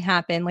didn't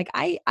happen, like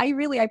I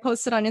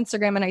posted on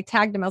Instagram and I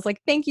tagged him. I was like,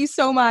 thank you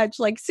so much.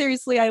 Like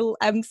seriously,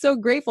 I'm so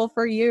grateful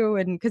for you.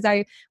 And because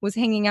I was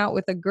hanging out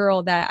with a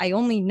girl that I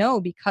only know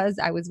because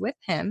I was with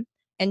him.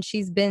 And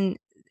she's been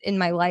in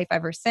my life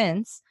ever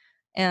since,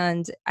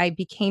 and I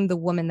became the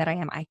woman that I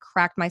am. I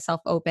cracked myself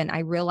open. I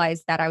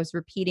realized that I was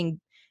repeating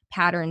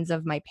patterns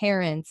of my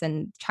parents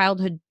and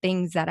childhood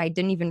things that I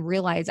didn't even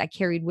realize I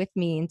carried with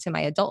me into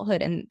my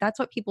adulthood. And that's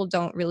what people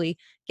don't really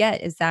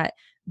get, is that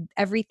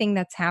everything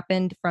that's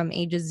happened from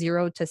ages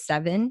 0 to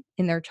 7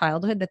 in their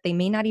childhood that they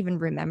may not even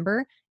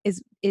remember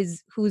is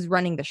who's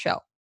running the show,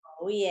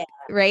 Oh, yeah.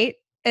 right?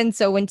 And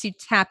so once you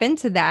tap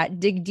into that,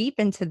 dig deep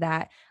into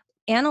that,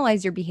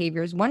 analyze your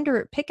behaviors,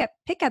 wonder, pick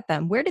at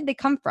them. Where did they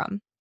come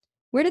from?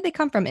 Where did they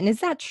come from? And is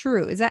that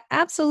true? Is that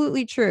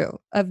absolutely true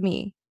of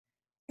me?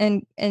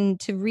 And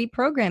to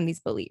reprogram these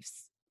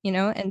beliefs,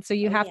 And so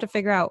you Oh, have yeah. to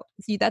figure out,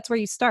 see, that's where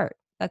you start.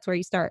 That's where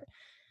you start.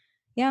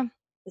 Yeah.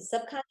 The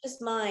subconscious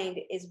mind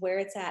is where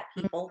it's at,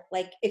 people.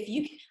 Like if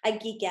you I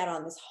geek out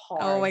on this Oh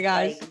hard, my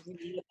gosh. like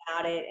reading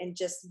about it and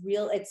just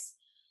real it's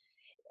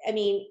I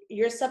mean,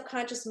 your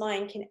subconscious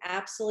mind can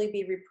absolutely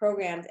be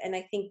reprogrammed. And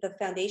I think the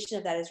foundation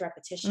of that is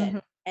repetition. Hmm.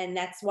 And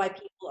that's why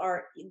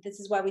this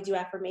is why we do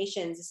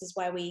affirmations. This is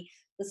why we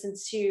listen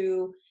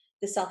to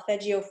the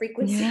solfeggio Yeah.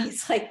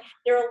 frequencies. Like,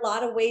 there are a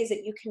lot of ways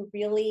that you can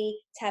really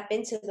tap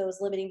into those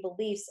limiting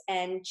beliefs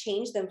and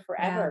change them Yeah.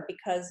 forever,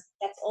 because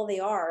that's all they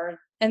are,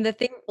 And the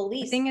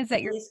beliefs. thing is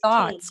that your Beliefs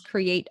thoughts change.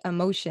 create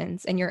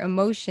emotions, and your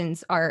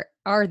emotions are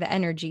the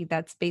energy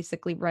that's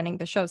basically running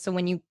the show. So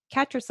when you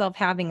catch yourself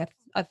having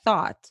a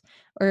thought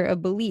or a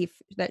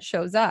belief that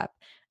shows up,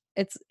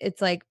 it's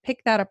like,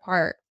 pick that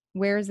apart.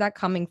 Where is that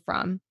coming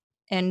from?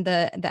 And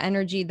the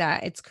energy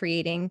that it's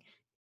creating,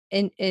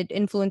 and it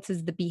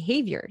influences the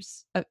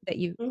behaviors that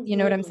you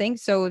know what I'm Hmm. saying?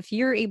 So if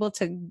you're able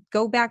to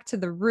go back to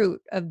the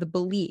root of the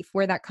belief,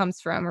 where that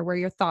comes from or where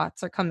your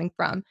thoughts are coming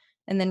from,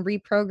 and then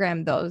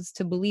reprogram those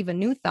to believe a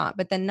new thought,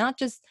 but then not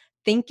just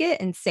think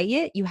it and say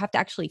it, you have to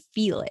actually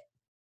feel it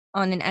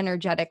on an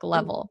energetic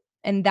level.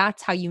 And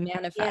that's how you Yeah.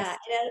 manifest.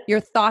 And, Your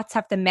thoughts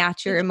have to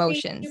match your did you read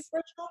emotions. Super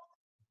Attract-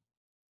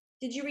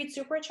 Did you read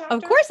Super Of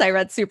Attractor? course I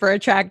read Super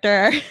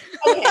Attractor.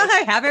 Okay.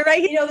 I have it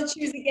right You know the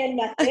choose again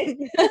method.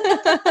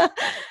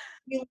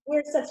 here.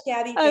 We're such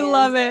Gabby I fans.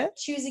 love it.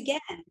 Choose again.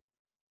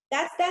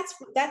 That's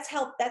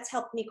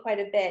helped me quite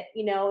a bit.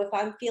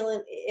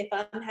 If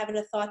I'm having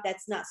a thought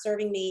that's not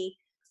serving me,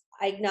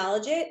 I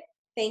acknowledge it.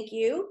 thank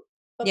you,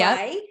 Yep.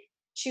 bye-bye,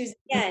 choose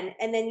again,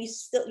 and then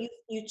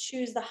you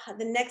choose the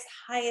next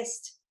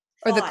highest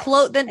Or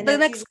thought, and the that's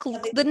next usually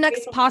something to the be next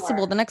grateful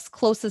possible, for. the next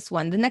closest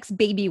one, the next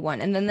baby one,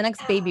 and then the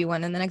next Yeah, baby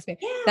one, and the next baby.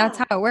 That's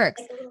yeah, how it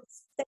works. like a little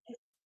stepping.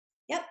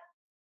 Yep,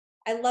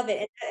 I love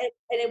it,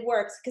 and it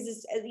works because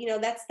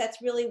it's,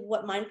 that's really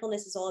what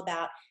mindfulness is all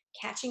about,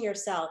 catching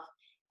yourself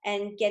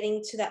and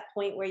getting to that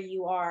point where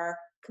you are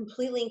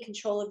completely in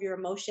control of your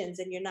emotions,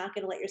 and you're not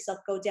gonna let yourself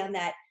go down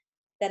that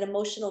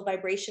emotional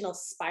vibrational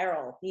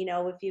spiral.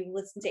 If you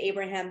listen to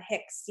Abraham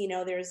Hicks,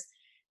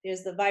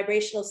 there's the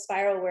vibrational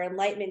spiral where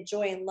enlightenment,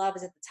 joy, and love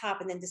is at the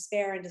top, and then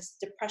despair and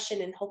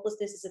depression and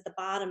hopelessness is at the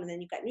bottom, and then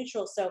you've got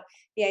neutral. So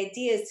the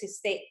idea is to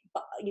stay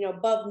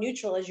above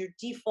neutral as your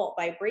default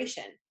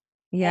vibration.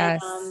 And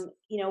Yes.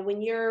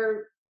 when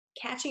you're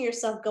catching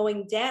yourself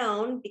going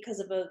down because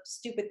of a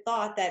stupid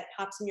thought that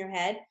pops in your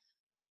head,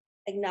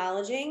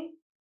 acknowledging,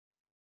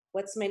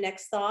 what's my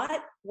next thought,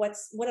 what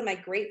am I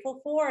grateful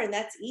for, and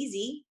that's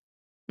easy.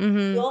 We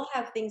Mhm. all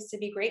have things to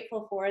be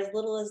grateful for, as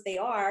little as they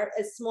are,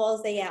 as small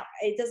as they are.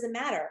 It doesn't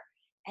matter.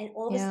 And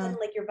all of a Yeah. sudden,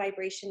 like, your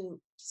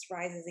vibration just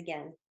rises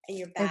again, and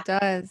you're back. It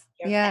does.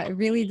 You're Yeah, back. it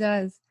really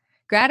does.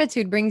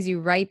 Gratitude brings you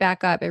right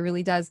back up. It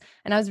really does.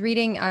 And I was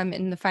reading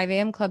in the 5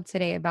 a.m. club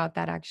today about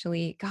that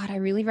actually. God, I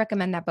really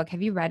recommend that book.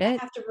 Have you read I it?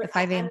 have to. The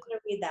 5 I'm a.m. going to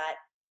read that.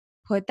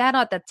 Put that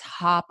at the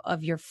top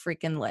of your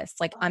freaking list.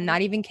 Like, I'm Oh,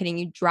 not even kidding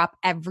you. Drop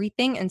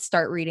everything and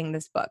start reading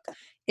this book.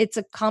 It's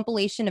a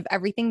compilation of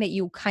everything that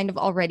you kind of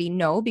already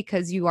know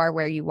because you are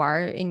where you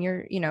are in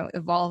your,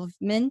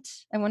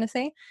 evolvement, I want to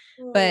say.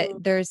 But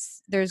mm.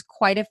 there's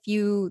quite a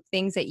few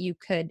things that you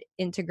could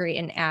integrate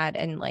and add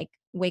and like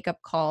wake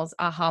up calls,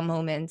 aha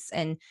moments,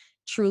 and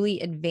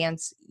truly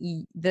advance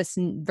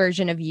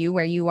version of you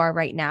where you are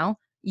right now.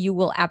 You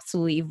will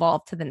absolutely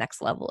evolve to the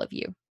next level of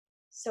you.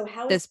 So,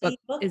 how is This book the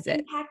book is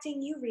it. impacting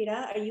you,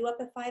 Rita? Are you up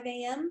at 5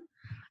 a.m.?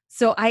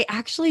 So I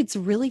actually it's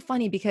really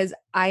funny because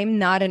I'm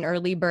not an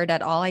early bird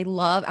at all.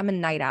 I'm a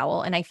night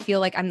owl and I feel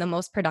like I'm the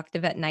most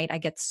productive at night. I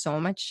get so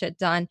much shit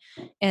done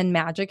and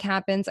magic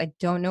happens. I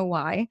don't know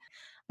why.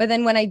 But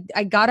then when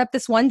I got up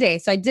this one day,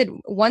 so I did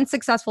one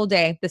successful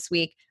day this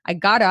week. I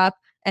got up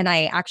and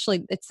I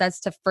actually it says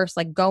to first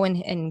like go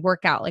and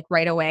work out like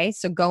right away.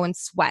 So go and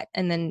sweat.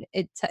 And then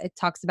it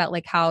talks about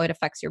like how it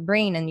affects your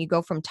brain and you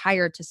go from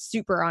tired to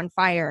super on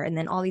fire and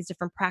then all these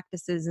different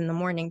practices in the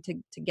morning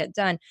to get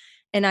done,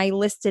 and I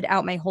listed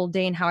out my whole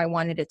day and how I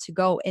wanted it to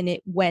go. And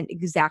it went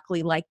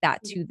exactly like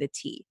that Mhm. to the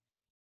T.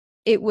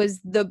 It was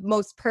the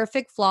most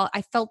perfect flaw.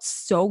 I felt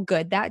so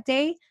good that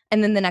day.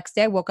 And then the next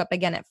day I woke up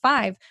again at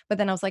 5, but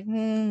then I was like,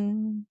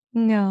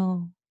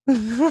 no.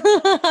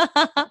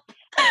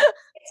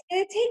 It's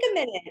going to take a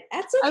minute.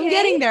 That's I'm okay.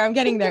 getting there. I'm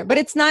getting there. But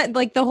it's not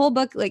like the whole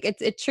book, like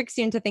it tricks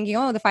you into thinking,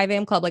 oh, the 5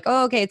 a.m. club, like,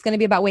 oh, okay, it's going to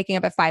be about waking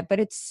up at 5. But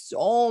it's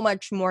so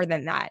much more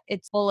than that.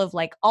 It's full of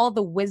like all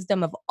the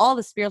wisdom of all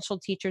the spiritual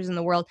teachers in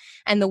the world.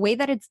 And the way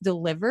that it's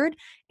delivered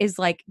is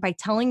like by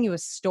telling you a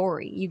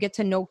story. You get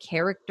to know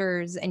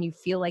characters and you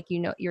feel like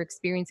you're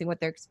experiencing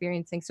what they're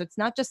experiencing. So it's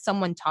not just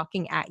someone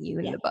talking at you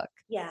in Yeah. the book.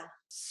 Yeah.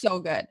 So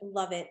good.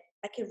 Love it.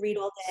 I could read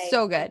all day.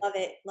 So good. Love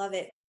it. Love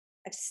it.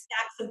 I have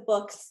stacks of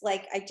books.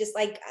 Like, I just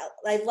like,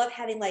 I love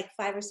having like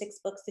 5 or 6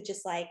 books to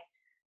just like,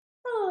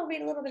 oh,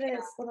 read a little bit of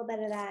this, a little bit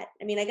of that.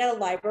 I mean, I got a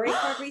library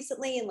card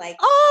recently, and like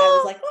I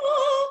was Oh, like,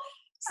 oh,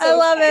 I so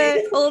love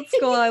excited. it. Old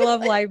school. I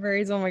love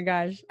libraries. Oh my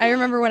gosh. I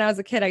remember when I was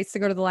a kid, I used to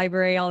go to the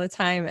library all the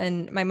time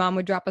and my mom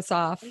would drop us I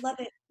off. love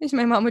it.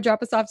 My mom would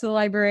drop us off to the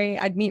library.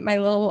 I'd meet my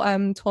little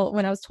 12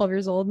 when I was 12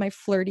 years old, my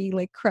flirty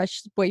like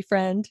crush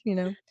boyfriend,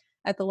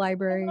 at the I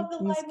library. love the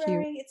It was cute.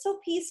 library. It's so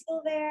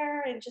peaceful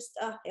there, and just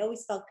I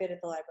always felt good at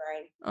the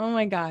library. Oh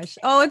my gosh.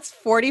 Oh, it's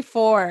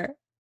 44.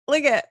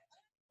 Look at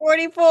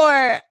 44.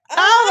 Oh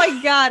Ah,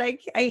 my God. I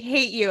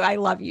hate you. I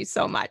love you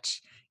so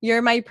much.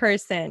 You're my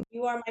person.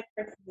 you are my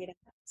perfect Rita.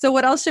 So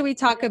what else should we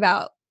talk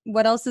about?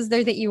 What else is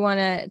there that you want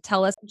to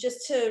tell us?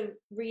 Just to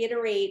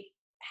reiterate,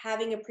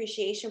 having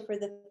appreciation for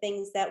the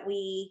things that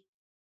we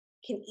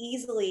can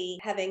easily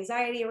have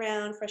anxiety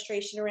around,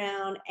 frustration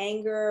around,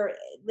 anger.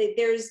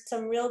 There's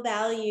some real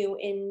value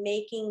in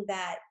making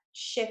that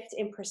shift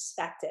in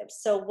perspective.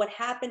 So, what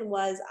happened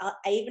was,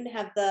 I even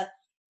have the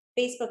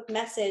Facebook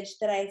message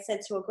that I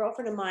sent to a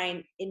girlfriend of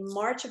mine in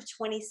March of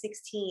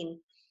 2016.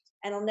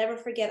 And I'll never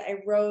forget, I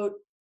wrote,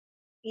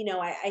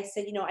 I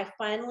said, I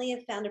finally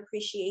have found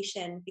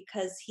appreciation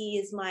because he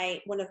is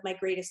one of my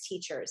greatest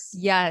teachers,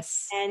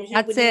 Yes, and he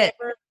that's would it.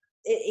 never.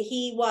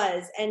 He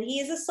was, and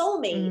he is a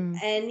soulmate,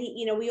 Mm.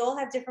 and we all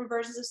have different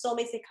versions of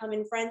soulmates. They come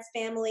in friends,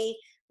 family,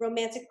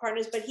 romantic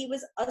partners, but he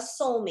was a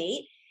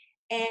soulmate.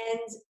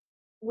 And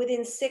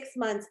within 6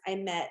 months I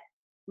met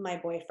my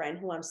boyfriend,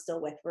 who I'm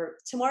still with.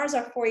 Tomorrow's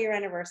our 4-year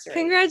anniversary.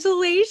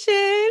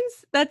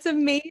 Congratulations. That's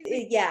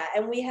amazing. Yeah,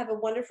 and we have a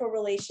wonderful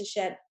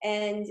relationship.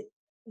 And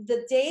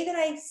the day that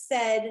I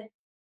said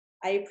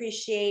I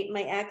appreciate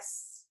my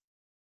ex,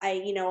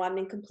 I'm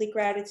in complete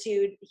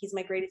gratitude, he's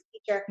my greatest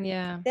teacher.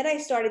 Yeah. Then I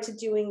started to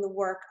doing the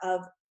work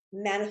of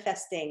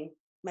manifesting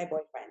my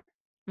boyfriend.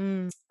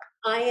 Mm.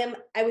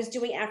 I was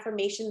doing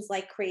affirmations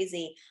like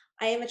crazy.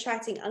 I am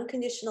attracting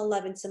unconditional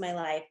love into my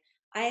life.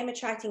 I am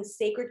attracting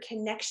sacred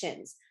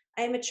connections.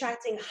 I am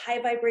attracting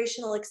high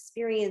vibrational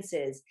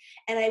experiences.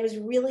 And I was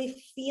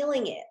really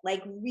feeling it,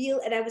 like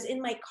real, and I was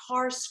in my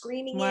car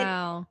screaming it,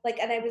 Wow. like,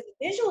 and I was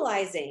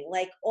visualizing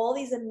like all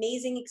these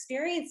amazing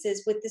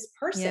experiences with this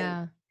person.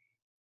 Yeah.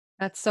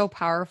 That's so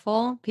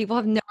powerful. People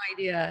have no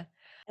idea.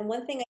 And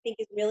one thing I think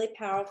is really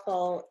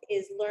powerful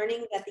is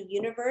learning that the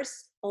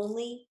universe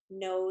only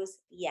knows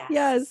yes.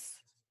 Yes.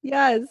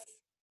 Yes.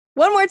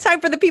 One more time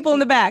for the people in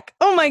the back.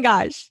 Oh my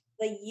gosh.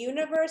 The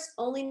universe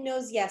only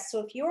knows yes. So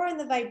if you're in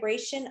the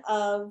vibration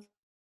of,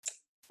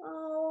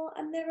 oh,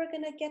 I'm never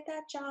going to get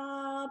that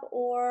job,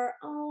 or,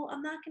 oh,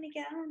 I'm not going to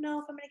get, I don't know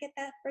if I'm going to get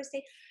that first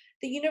date,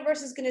 the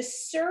universe is going to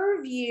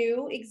serve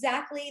you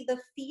exactly the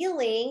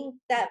feeling,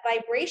 that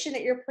vibration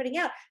that you're putting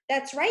out.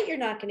 That's right. You're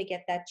not going to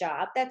get that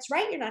job. That's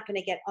right. You're not going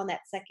to get on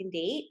that second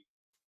date.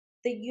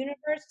 The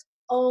universe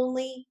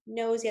only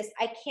knows yes.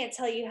 I can't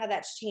tell you how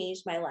that's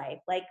changed my life.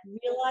 Like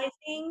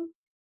realizing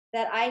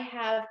that I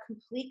have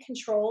complete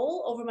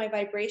control over my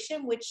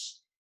vibration, which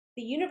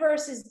the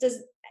universe is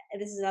does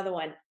this is another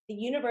one. The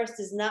universe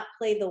does not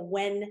play the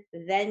when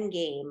then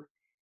game.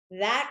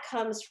 That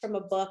comes from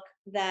a book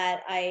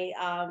that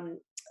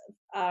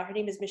her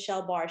name is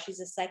Michelle Barr.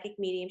 She's a psychic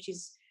medium.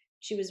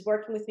 She was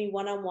working with me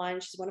one on one.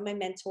 She's one of my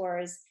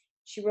mentors.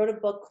 She wrote a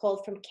book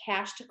called From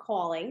Cash to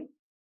Calling.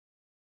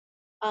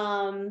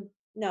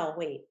 No,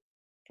 wait.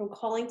 From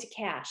calling to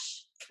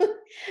cash.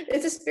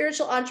 It's a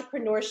spiritual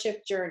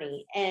entrepreneurship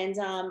journey, and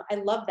I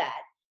love that.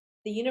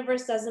 The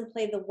universe doesn't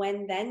play the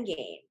when then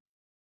game.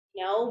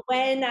 You know,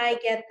 when I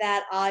get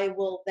that, I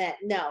will then.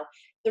 No,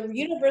 the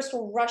universe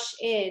will rush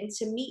in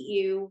to meet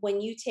you when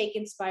you take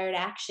inspired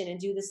action and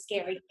do the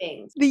scary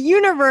things. The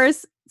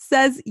universe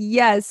says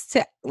yes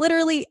to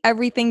literally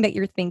everything that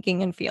you're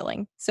thinking and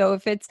feeling. So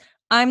if it's,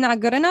 I'm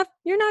not good enough,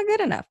 you're not good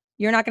enough.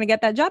 You're not going to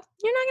get that job.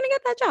 You're not going to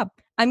get that job.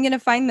 I'm going to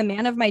find the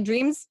man of my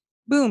dreams.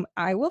 Boom.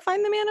 I will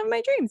find the man of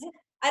my dreams. Yeah.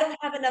 I don't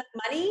have enough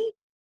money.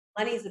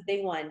 Money is a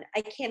big one.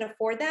 I can't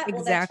afford that.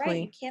 Well, that's right.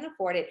 You Exactly. can't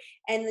afford it.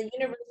 And the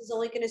universe is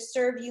only going to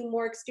serve you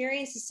more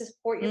experiences to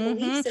support your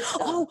belief Mm-hmm.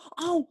 system.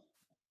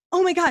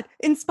 Oh my God.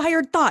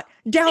 Inspired thought.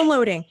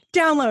 Downloading.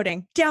 Give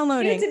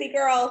it to me,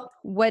 girl.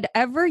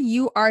 Whatever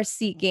you are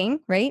seeking,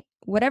 right?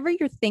 Whatever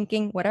you're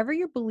thinking, whatever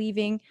you're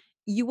believing,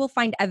 you will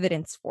find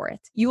evidence for it.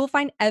 You will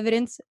find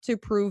evidence to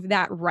prove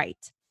that right,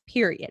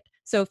 period.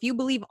 So if you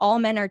believe all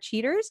men are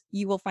cheaters,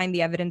 you will find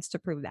the evidence to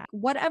prove that.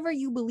 Whatever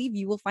you believe,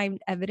 you will find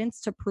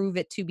evidence to prove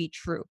it to be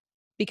true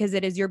because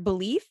it is your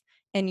belief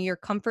and your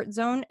comfort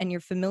zone and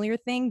your familiar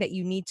thing that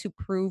you need to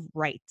prove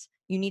right.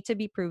 You need to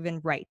be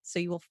proven right. So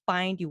you will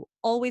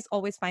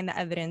always find the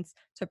evidence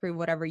to prove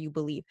whatever you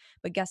believe.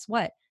 But guess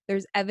what?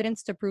 There's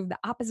evidence to prove the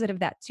opposite of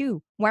that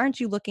too. Why aren't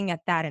you looking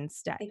at that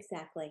instead?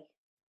 Exactly.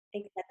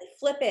 Exactly.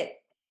 Flip it.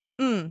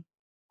 Mm,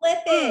 Flip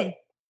it. mm.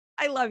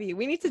 I love you.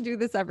 We need to do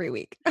this every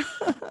week.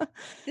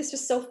 This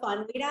was so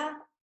fun, Rita.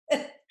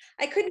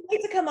 I couldn't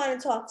wait to come on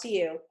and talk to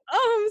you.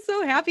 Oh, I'm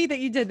so happy that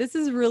you did. This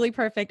is really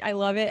perfect. I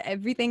love it.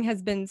 Everything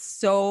has been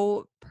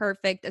so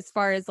perfect as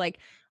far as like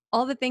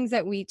all the things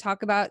that we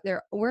talk about.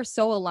 We're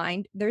so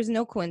aligned. There's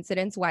no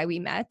coincidence why we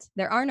met.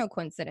 There are no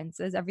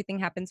coincidences. Everything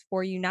happens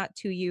for you, not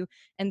to you.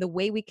 And the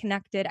way we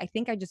connected, I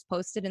think I just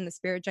posted in the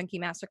Spirit Junkie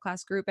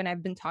Masterclass group, and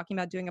I've been talking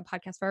about doing a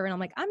podcast forever. And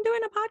I'm like, I'm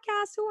doing a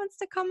podcast. Who wants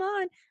to come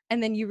on?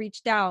 And then you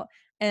reached out.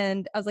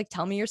 And I was like,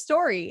 tell me your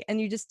story. And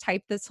you just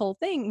typed this whole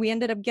thing. We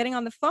ended up getting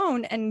on the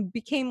phone and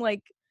became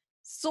like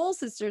soul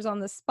sisters on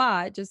the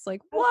spot, just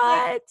like, I was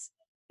like, what?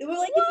 they were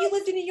like, if you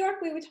lived in New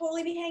York, we would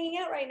totally be hanging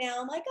out right now.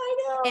 I'm like,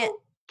 I And, know.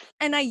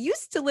 and I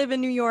used to live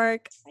in New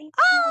York. I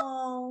Oh,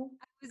 know.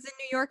 I was in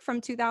New York from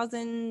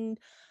 2000,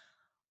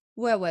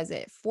 what was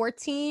it?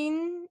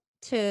 14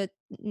 to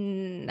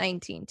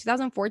 19,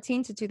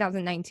 2014 to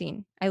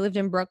 2019. I lived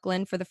in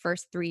Brooklyn for the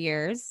first 3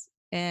 years.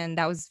 And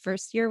that was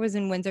first year was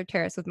in Windsor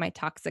Terrace with my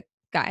toxic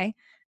guy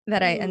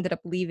that I Mm. ended up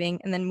leaving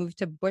and then moved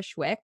to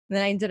Bushwick.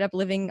 Then I ended up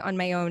living on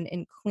my own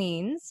in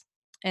Queens.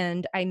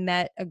 And I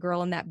met a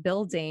girl in that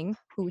building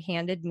who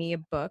handed me a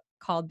book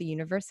called The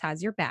Universe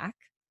Has Your Back,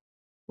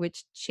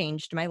 which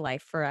changed my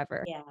life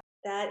forever. Yeah,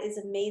 that is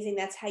amazing.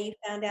 That's how you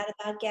found out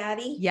about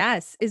Gabby?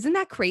 Yes. Isn't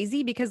that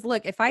crazy? Because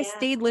look, if I Yeah.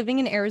 stayed living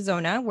in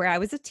Arizona where I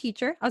was a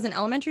teacher, I was an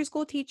elementary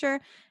school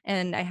teacher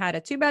and I had a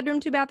 2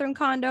 bedroom, 2 bathroom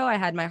condo. I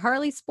had my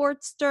Harley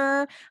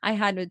Sportster. I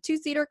had a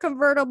 2-seater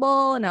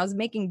convertible and I was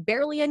making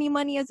barely any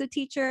money as a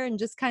teacher and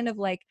just kind of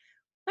like,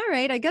 all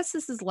right, I guess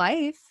this is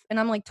life. And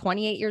I'm like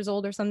 28 years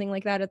old or something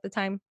like that at the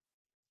time.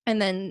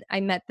 And then I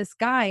met this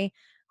guy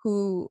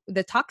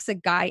the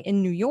toxic guy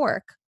in New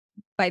York,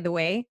 by the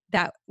way,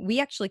 that we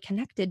actually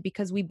connected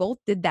because we both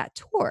did that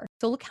tour.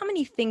 So look how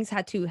many things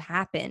had to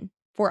happen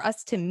for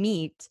us to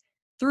meet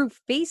through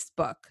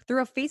Facebook,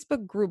 through a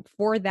Facebook group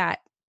for that.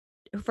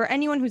 For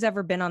anyone who's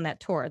ever been on that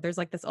tour, there's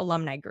like this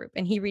alumni group,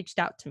 and he reached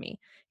out to me.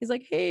 He's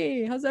like,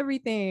 hey, how's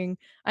everything?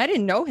 I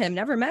didn't know him,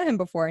 never met him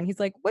before. And he's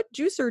like, what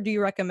juicer do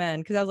you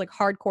recommend? Because I was like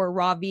hardcore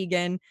raw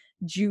vegan,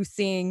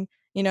 juicing,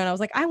 And I was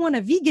like, I want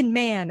a vegan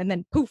man. And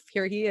then poof,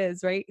 here he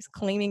is, right? He's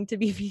claiming to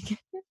be vegan.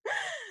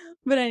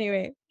 But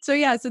anyway, so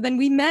yeah, so then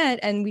we met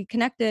and we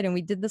connected and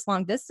we did this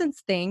long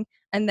distance thing.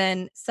 And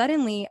then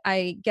suddenly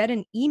I get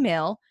an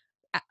email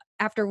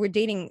after we're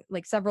dating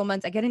like several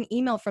months. I get an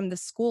email from the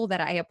school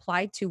that I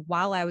applied to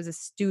while I was a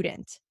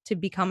student to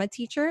become a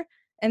teacher.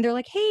 And they're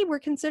like, hey, we're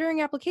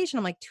considering application.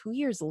 I'm like, 2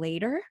 years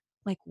later?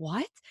 Like,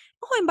 what?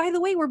 Oh, and by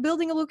the way, we're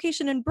building a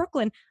location in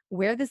Brooklyn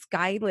where this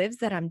guy lives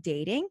that I'm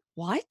dating.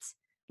 What?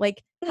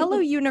 Like, hello,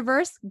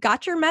 universe,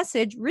 got your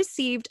message,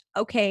 received.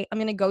 Okay, I'm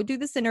going to go do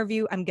this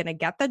interview. I'm going to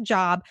get the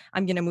job.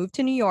 I'm going to move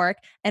to New York.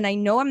 And I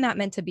know I'm not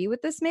meant to be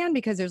with this man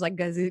because there's like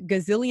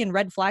gazillion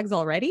red flags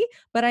already,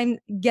 but I'm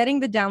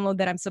getting the download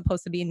that I'm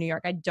supposed to be in New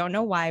York. I don't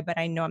know why, but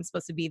I know I'm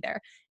supposed to be there.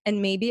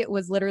 And maybe it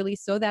was literally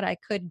so that I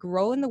could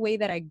grow in the way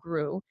that I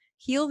grew,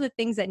 heal the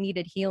things that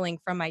needed healing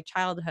from my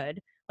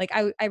childhood. Like,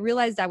 I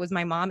realized I was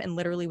my mom and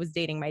literally was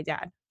dating my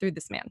dad through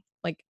this man,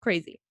 like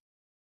crazy,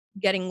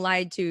 getting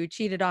lied to,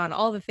 cheated on,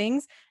 all the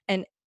things,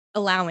 and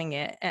allowing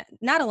it,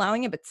 not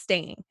allowing it, but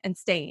staying and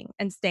staying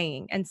and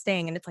staying and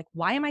staying. And it's like,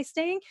 why am I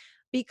staying?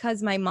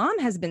 Because my mom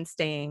has been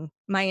staying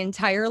my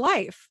entire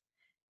life.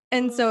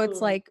 And so it's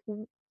Mm, like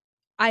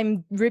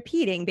I'm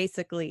repeating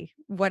basically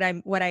what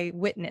I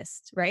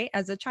witnessed, right,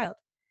 as a child.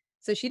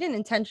 So she didn't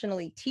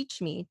intentionally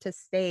teach me to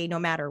stay no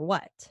matter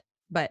what,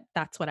 but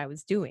that's what I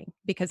was doing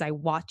because I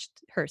watched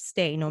her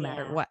stay no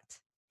matter yeah. what.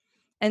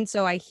 And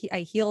so I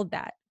healed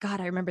that. God,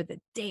 I remember the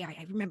day.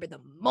 I remember the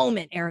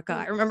moment, Erica.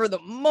 I Mm, remember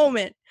the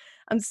moment.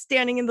 I'm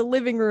standing in the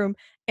living room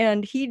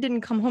and he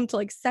didn't come home till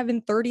like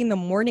 7:30 in the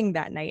morning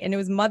that night. And it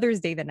was Mother's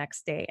Day the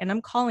next day. And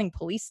I'm calling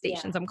police yeah.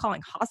 stations. I'm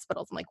calling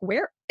hospitals. I'm like,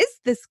 where is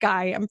this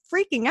guy? I'm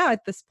freaking out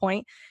at this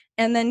point.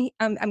 And then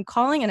I'm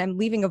calling and I'm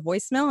leaving a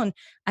voicemail. And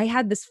I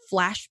had this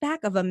flashback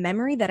of a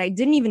memory that I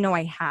didn't even know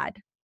I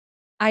had.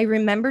 I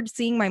remembered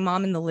seeing my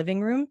mom in the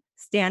living room,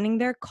 standing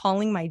there,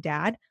 calling my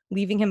dad,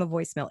 leaving him a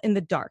voicemail in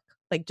the dark,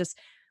 like just,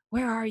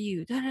 where are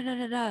you? Da, da, da,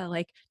 da, da.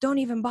 Like, don't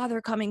even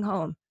bother coming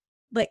home.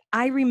 Like,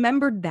 I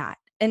remembered that.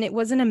 And it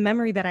wasn't a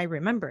memory that I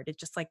remembered. It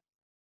just like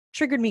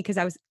triggered me because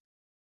I was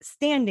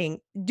standing,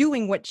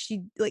 doing what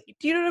she, like,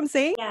 do you know what I'm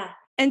saying? Yeah.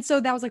 And so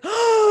that was like,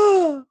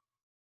 oh,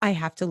 I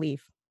have to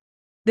leave.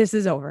 This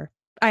is over.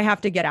 I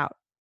have to get out.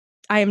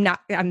 I'm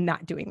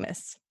not doing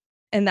this.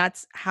 And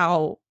that's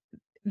how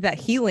that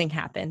healing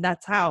happened.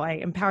 That's how I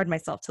empowered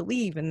myself to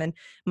leave. And then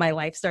my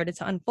life started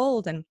to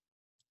unfold. And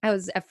I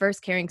was at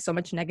first carrying so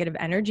much negative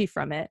energy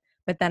from it,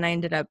 but then I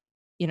ended up,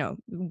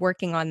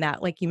 working on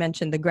that. Like you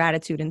mentioned, the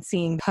gratitude and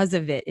seeing because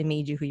of it, it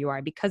made you who you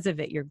are. Because of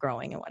it, you're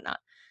growing and whatnot.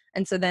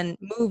 And so then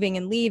moving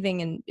and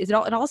leaving, and it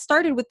all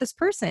started with this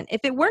person.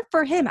 If it weren't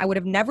for him, I would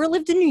have never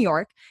lived in New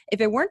York.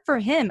 If it weren't for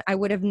him, I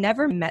would have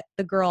never met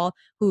the girl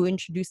who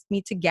introduced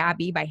me to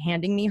Gabby by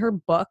handing me her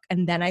book.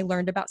 And then I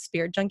learned about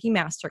Spirit Junkie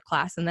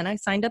Masterclass. And then I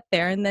signed up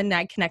there. And then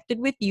I connected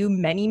with you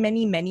many,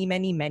 many, many,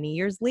 many, many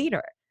years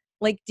later.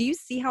 Like, do you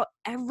see how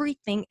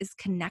everything is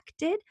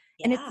connected?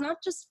 And it's Yeah. not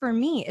just for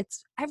me,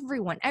 it's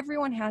everyone.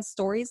 Everyone has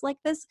stories like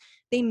this.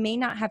 They may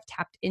not have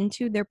tapped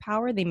into their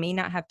power, they may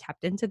not have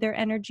tapped into their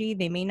energy,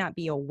 they may not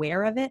be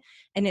aware of it.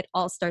 And it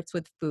all starts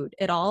with food.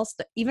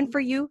 Even for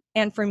you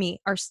and for me,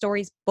 our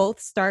stories both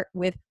start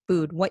with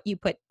food. What you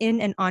put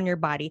in and on your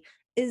body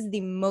is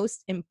the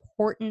most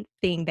important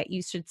thing that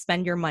you should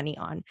spend your money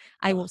on.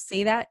 I will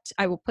say that.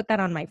 I will put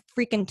that on my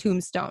freaking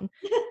tombstone.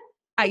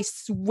 I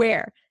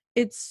swear.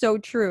 It's so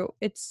true.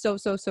 It's so,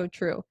 so, so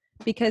true.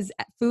 Because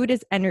food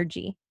is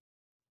energy.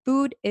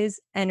 Food is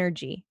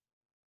energy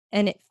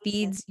and it Yeah.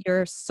 feeds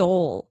your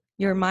soul,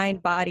 your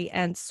mind, body,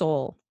 and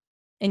soul.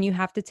 And you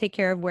have to take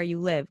care of where you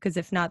live because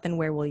if not, then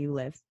where will you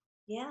live?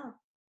 Yeah.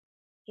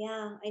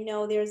 Yeah. I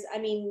know I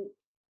mean,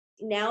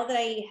 now that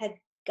I had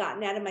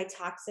gotten out of my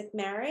toxic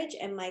marriage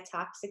and my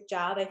toxic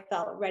job, I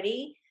felt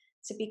ready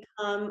to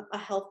become a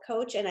health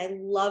coach and I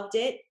loved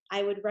it.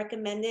 I would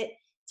recommend it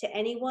to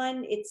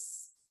anyone.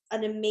 It's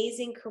an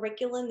amazing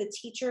curriculum. The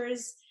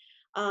teachers,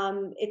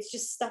 it's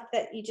just stuff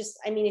that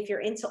I mean, if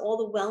you're into all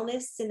the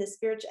wellness and the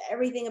spiritual,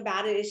 everything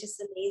about it is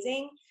just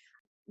amazing.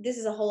 This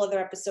is a whole other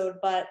episode,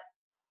 but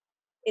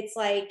it's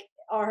like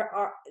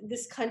our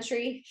this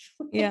country.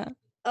 Yeah.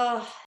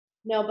 Oh,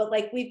 no, but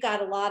like we've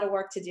got a lot of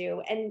work to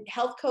do, and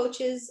health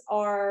coaches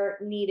are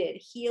needed,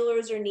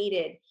 healers are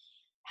needed.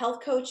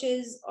 Health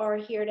coaches are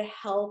here to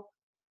help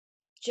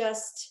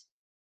just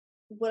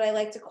what I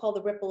like to call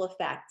the ripple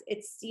effect.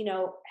 It's,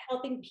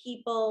 helping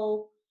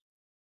people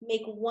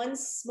make one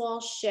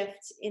small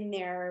shift in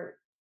their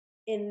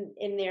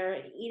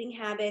eating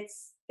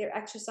habits, their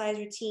exercise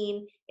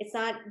routine. It's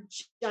not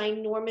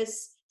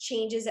ginormous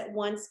changes at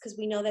once because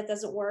we know that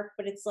doesn't work,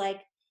 but it's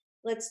like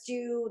let's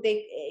do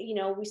they you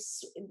know we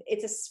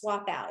it's a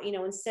swap out,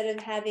 instead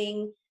of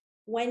having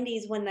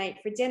Wendy's one night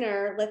for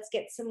dinner, let's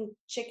get some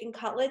chicken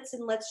cutlets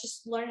and let's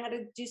just learn how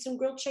to do some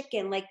grilled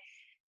chicken. Like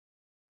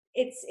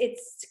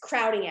it's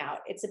crowding out.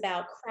 It's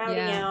about crowding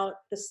Yeah. out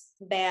the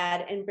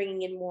bad and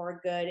bringing in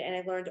more good. And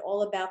I learned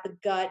all about the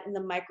gut and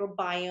the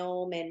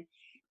microbiome, and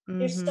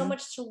there's so Mm-hmm.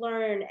 much to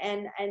learn.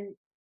 And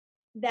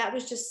that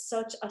was just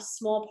such a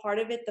small part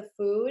of it, the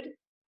food, but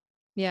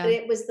Yeah.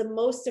 it was the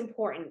most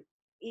important,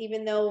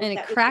 even though And it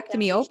that was the cracked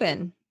me foundation.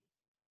 open.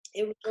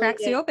 It really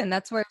Cracks you did. open.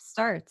 That's where it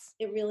starts.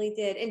 It really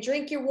did. And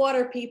drink your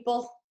water,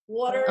 people.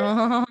 Water,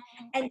 Oh,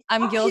 and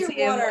I'm talk to your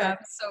guilty of water.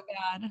 that so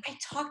bad. I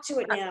talk to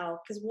it now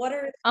because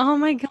water, Oh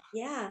my God.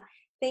 yeah.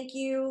 Thank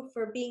you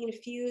for being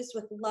infused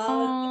with love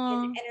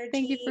and Oh,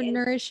 thank you for energy and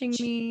nourishing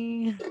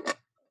me.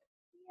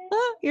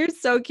 Oh, you're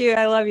so cute.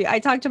 I love you. I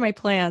talk to my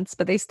plants,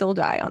 but they still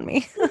die on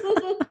me.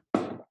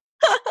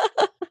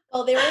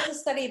 well, there is a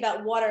study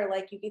about water.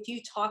 Like, if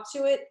you talk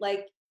to it,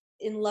 like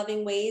in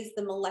loving ways,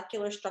 the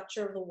molecular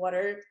structure of the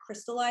water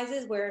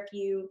crystallizes. Where if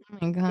you Oh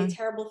my say God.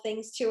 terrible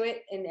things to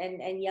it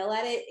and yell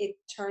at it, it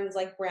turns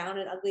like brown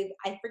and ugly.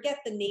 I forget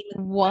the name of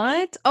the study.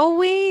 What? Oh,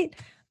 wait.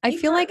 I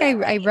You've feel heard like that,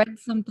 I right? read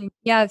something.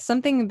 Yeah,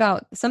 something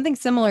about something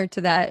similar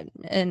to that.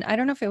 And I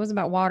don't know if it was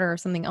about water or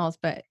something else,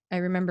 but I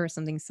remember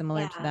something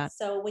similar to Yeah. that.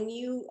 So when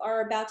you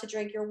are about to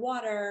drink your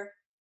water,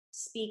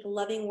 speak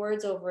loving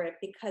words over it,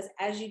 because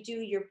as you do,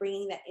 you're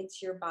bringing that into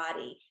your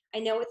body. I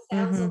know it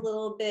sounds a Hmm.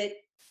 little bit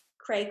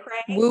cray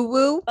cray, Woo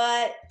woo.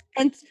 but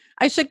And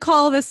I should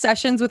call the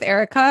sessions with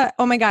Erica.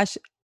 Oh my gosh.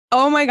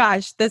 Oh my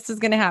gosh. This is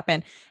going to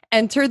happen.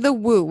 Enter the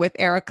woo with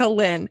Erica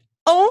Lynn.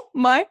 Oh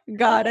my I love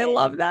God. I it.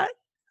 love that.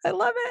 I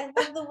love I it.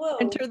 love the woo.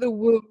 Enter the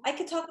woo. I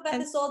could talk about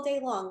And this all day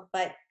long,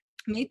 but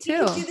me we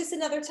can do too. this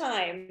another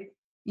time.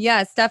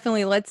 Yes,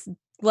 definitely.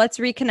 Let's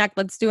reconnect.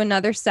 Let's do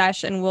another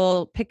sesh and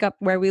we'll pick up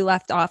where we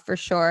left off for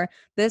sure.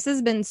 This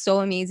has been so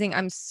amazing.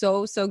 I'm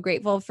so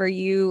grateful for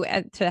you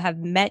to have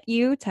met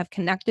you, to have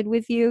connected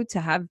with you,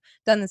 to have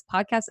done this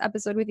podcast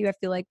episode with you. I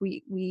feel like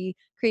we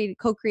created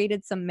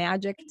co-created some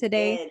magic We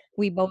today. did.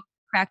 We both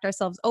cracked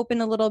ourselves open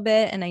a little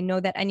bit and I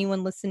know that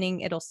anyone listening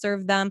it'll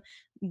serve them.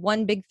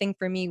 One big thing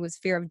for me was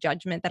fear of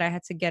judgment that I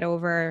had to get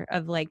over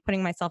of like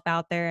putting myself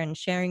out there and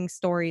sharing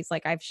stories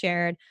like I've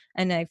shared,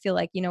 and I feel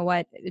like, you know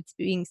what, it's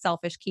being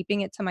selfish, keeping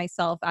it to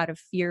myself out of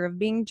fear of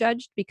being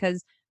judged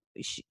because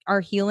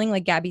our healing,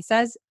 like Gabby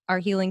says, our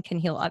healing can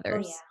heal Oh yeah.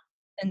 others.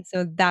 And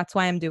so that's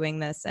why I'm doing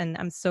this. And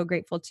I'm so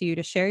grateful to you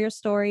to share your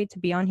story, to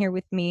be on here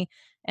with me.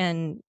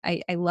 And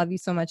I love you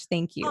so much.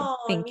 Thank you. Oh,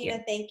 Thank you.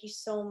 Amina, thank you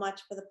so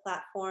much for the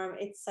platform.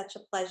 It's such a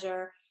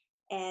pleasure.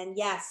 And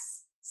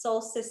yes,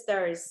 soul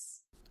sisters.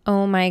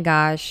 Oh my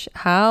gosh,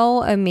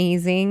 how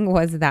amazing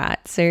was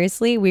that?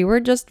 Seriously, we were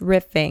just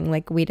riffing.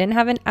 Like, we didn't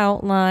have an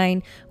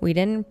outline, we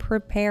didn't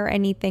prepare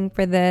anything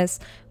for this.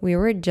 We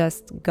were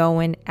just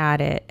going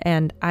at it.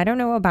 And I don't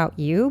know about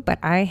you, but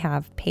I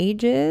have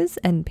pages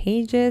and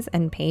pages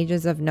and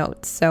pages of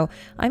notes. So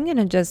I'm going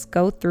to just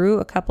go through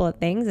a couple of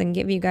things and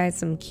give you guys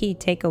some key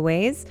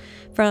takeaways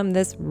from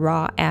this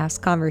raw ass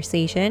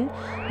conversation.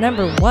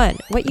 Number one,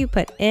 what you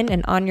put in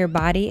and on your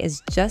body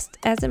is just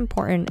as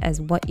important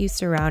as what you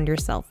surround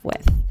yourself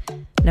with.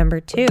 Number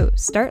two,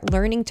 start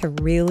learning to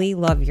really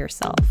love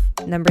yourself.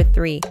 Number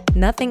three,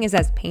 nothing is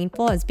as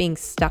painful as being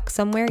stuck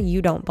somewhere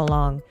you don't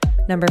belong.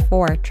 Number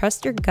four,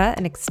 trust your gut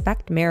and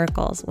expect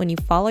miracles. When you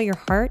follow your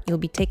heart, you'll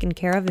be taken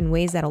care of in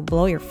ways that'll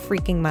blow your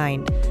freaking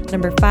mind.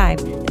 Number five,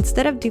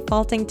 instead of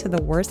defaulting to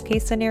the worst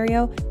case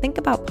scenario, think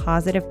about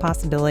positive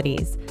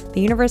possibilities.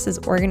 The universe is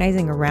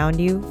organizing around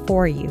you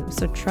for you,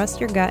 so trust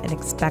your gut and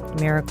expect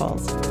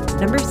miracles.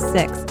 Number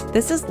six,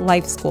 this is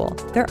life school.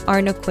 There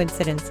are no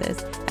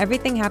coincidences.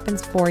 Everything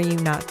happens for you,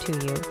 not to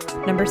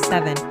you. Number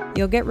seven,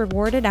 you'll get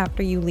rewarded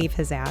after you leave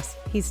his ass.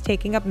 He's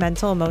taking up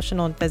mental,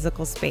 emotional, and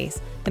physical space.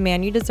 The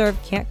man you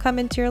deserve can't come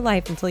into your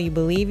life until you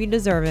believe you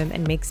deserve him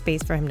and make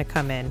space for him to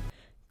come in.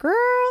 Girl!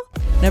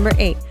 Number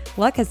eight,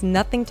 luck has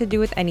nothing to do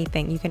with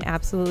anything. You can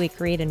absolutely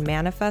create and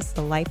manifest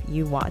the life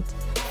you want.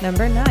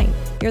 Number nine,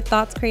 your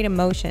thoughts create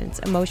emotions.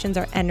 Emotions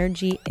are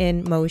energy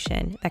in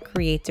motion that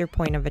creates your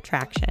point of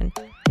attraction.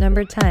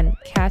 Number 10,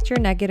 catch your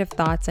negative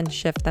thoughts and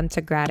shift them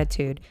to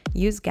gratitude.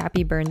 Use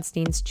Gabby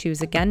Bernstein's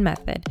Choose Again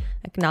method.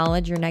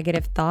 Acknowledge your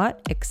negative thought,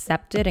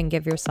 accept it, and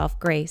give yourself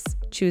grace.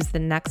 Choose the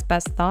next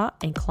best thought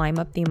and climb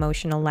up the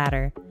emotional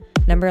ladder.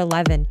 Number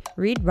 11,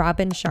 read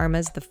Robin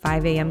Sharma's The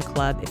 5 a.m.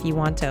 Club if you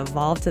want to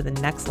evolve to the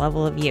next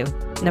level of you.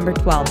 Number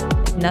 12,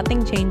 if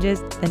nothing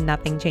changes, then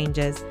nothing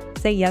changes.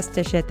 Say yes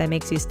to shit that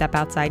makes you step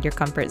outside your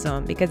comfort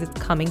zone because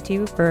it's coming to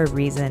you for a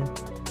reason.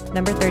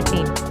 Number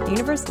 13, the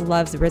universe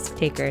loves risk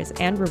takers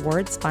and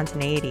rewards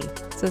spontaneity.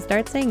 So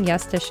start saying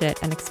yes to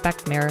shit and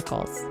expect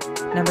miracles.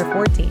 Number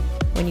 14,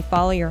 when you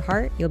follow your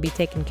heart, you'll be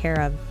taken care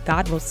of.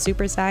 God will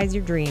supersize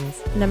your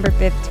dreams. Number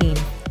 15,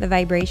 the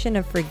vibration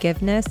of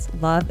forgiveness,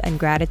 love, and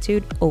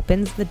gratitude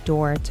opens the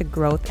door to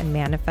growth and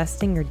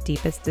manifesting your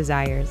deepest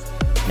desires.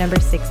 Number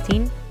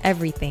 16,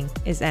 everything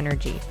is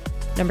energy.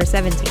 Number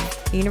 17,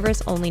 the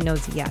universe only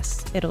knows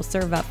yes. It'll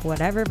serve up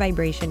whatever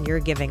vibration you're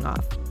giving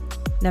off.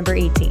 Number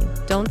 18,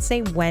 don't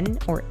say when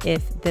or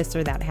if this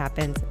or that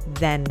happens,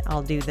 then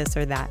I'll do this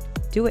or that.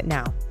 Do it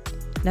now.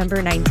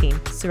 Number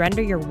 19,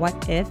 surrender your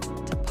what if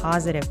to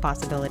positive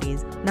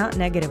possibilities, not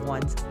negative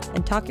ones,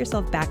 and talk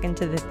yourself back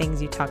into the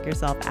things you talk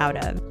yourself out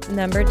of.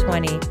 Number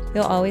 20,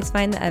 you'll always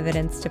find the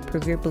evidence to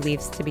prove your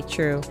beliefs to be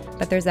true,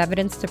 but there's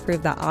evidence to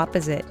prove the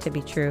opposite to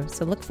be true,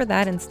 so look for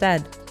that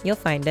instead. You'll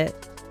find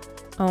it.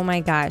 Oh my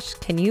gosh,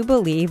 can you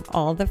believe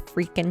all the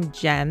freaking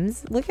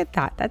gems? Look at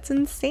that, that's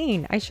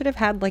insane. I should have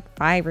had like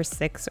 5 or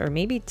 6 or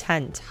maybe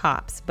 10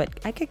 tops, but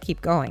I could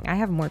keep going. I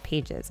have more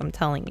pages, I'm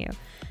telling you.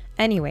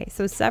 Anyway,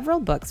 so several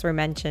books were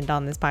mentioned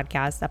on this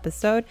podcast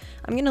episode.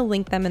 I'm going to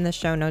link them in the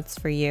show notes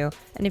for you.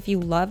 And if you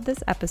love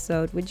this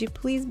episode, would you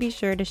please be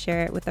sure to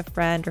share it with a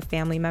friend or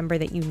family member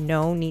that you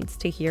know needs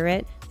to hear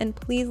it? And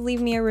please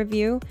leave me a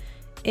review.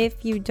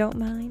 If you don't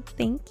mind,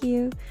 thank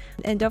you.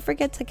 And don't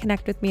forget to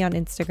connect with me on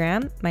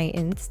Instagram. My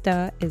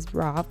Insta is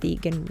Raw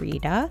Vegan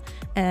Rita,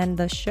 and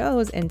the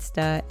show's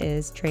Insta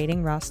is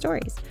Trading Raw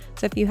Stories.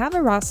 So if you have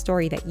a raw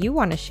story that you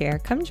want to share,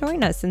 come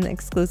join us in the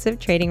exclusive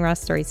Trading Raw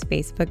Stories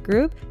Facebook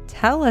group.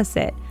 Tell us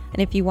it.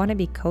 And if you want to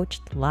be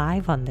coached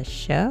live on the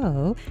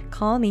show,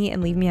 call me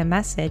and leave me a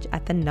message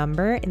at the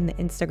number in the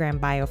Instagram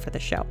bio for the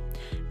show.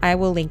 I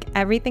will link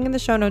everything in the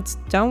show notes,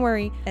 don't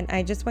worry. And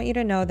I just want you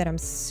to know that I'm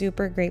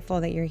super grateful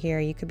that you're here.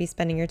 You could be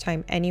spending your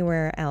time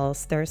anywhere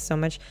else. There's so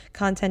much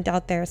content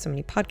out there, so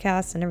many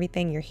podcasts and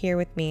everything. You're here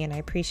with me and I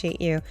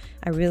appreciate you.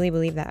 I really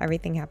believe that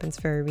everything happens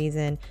for a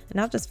reason, and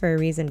not just for a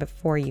reason, but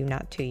for you,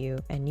 not to you.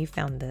 And you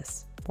found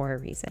this for a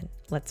reason.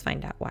 Let's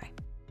find out why.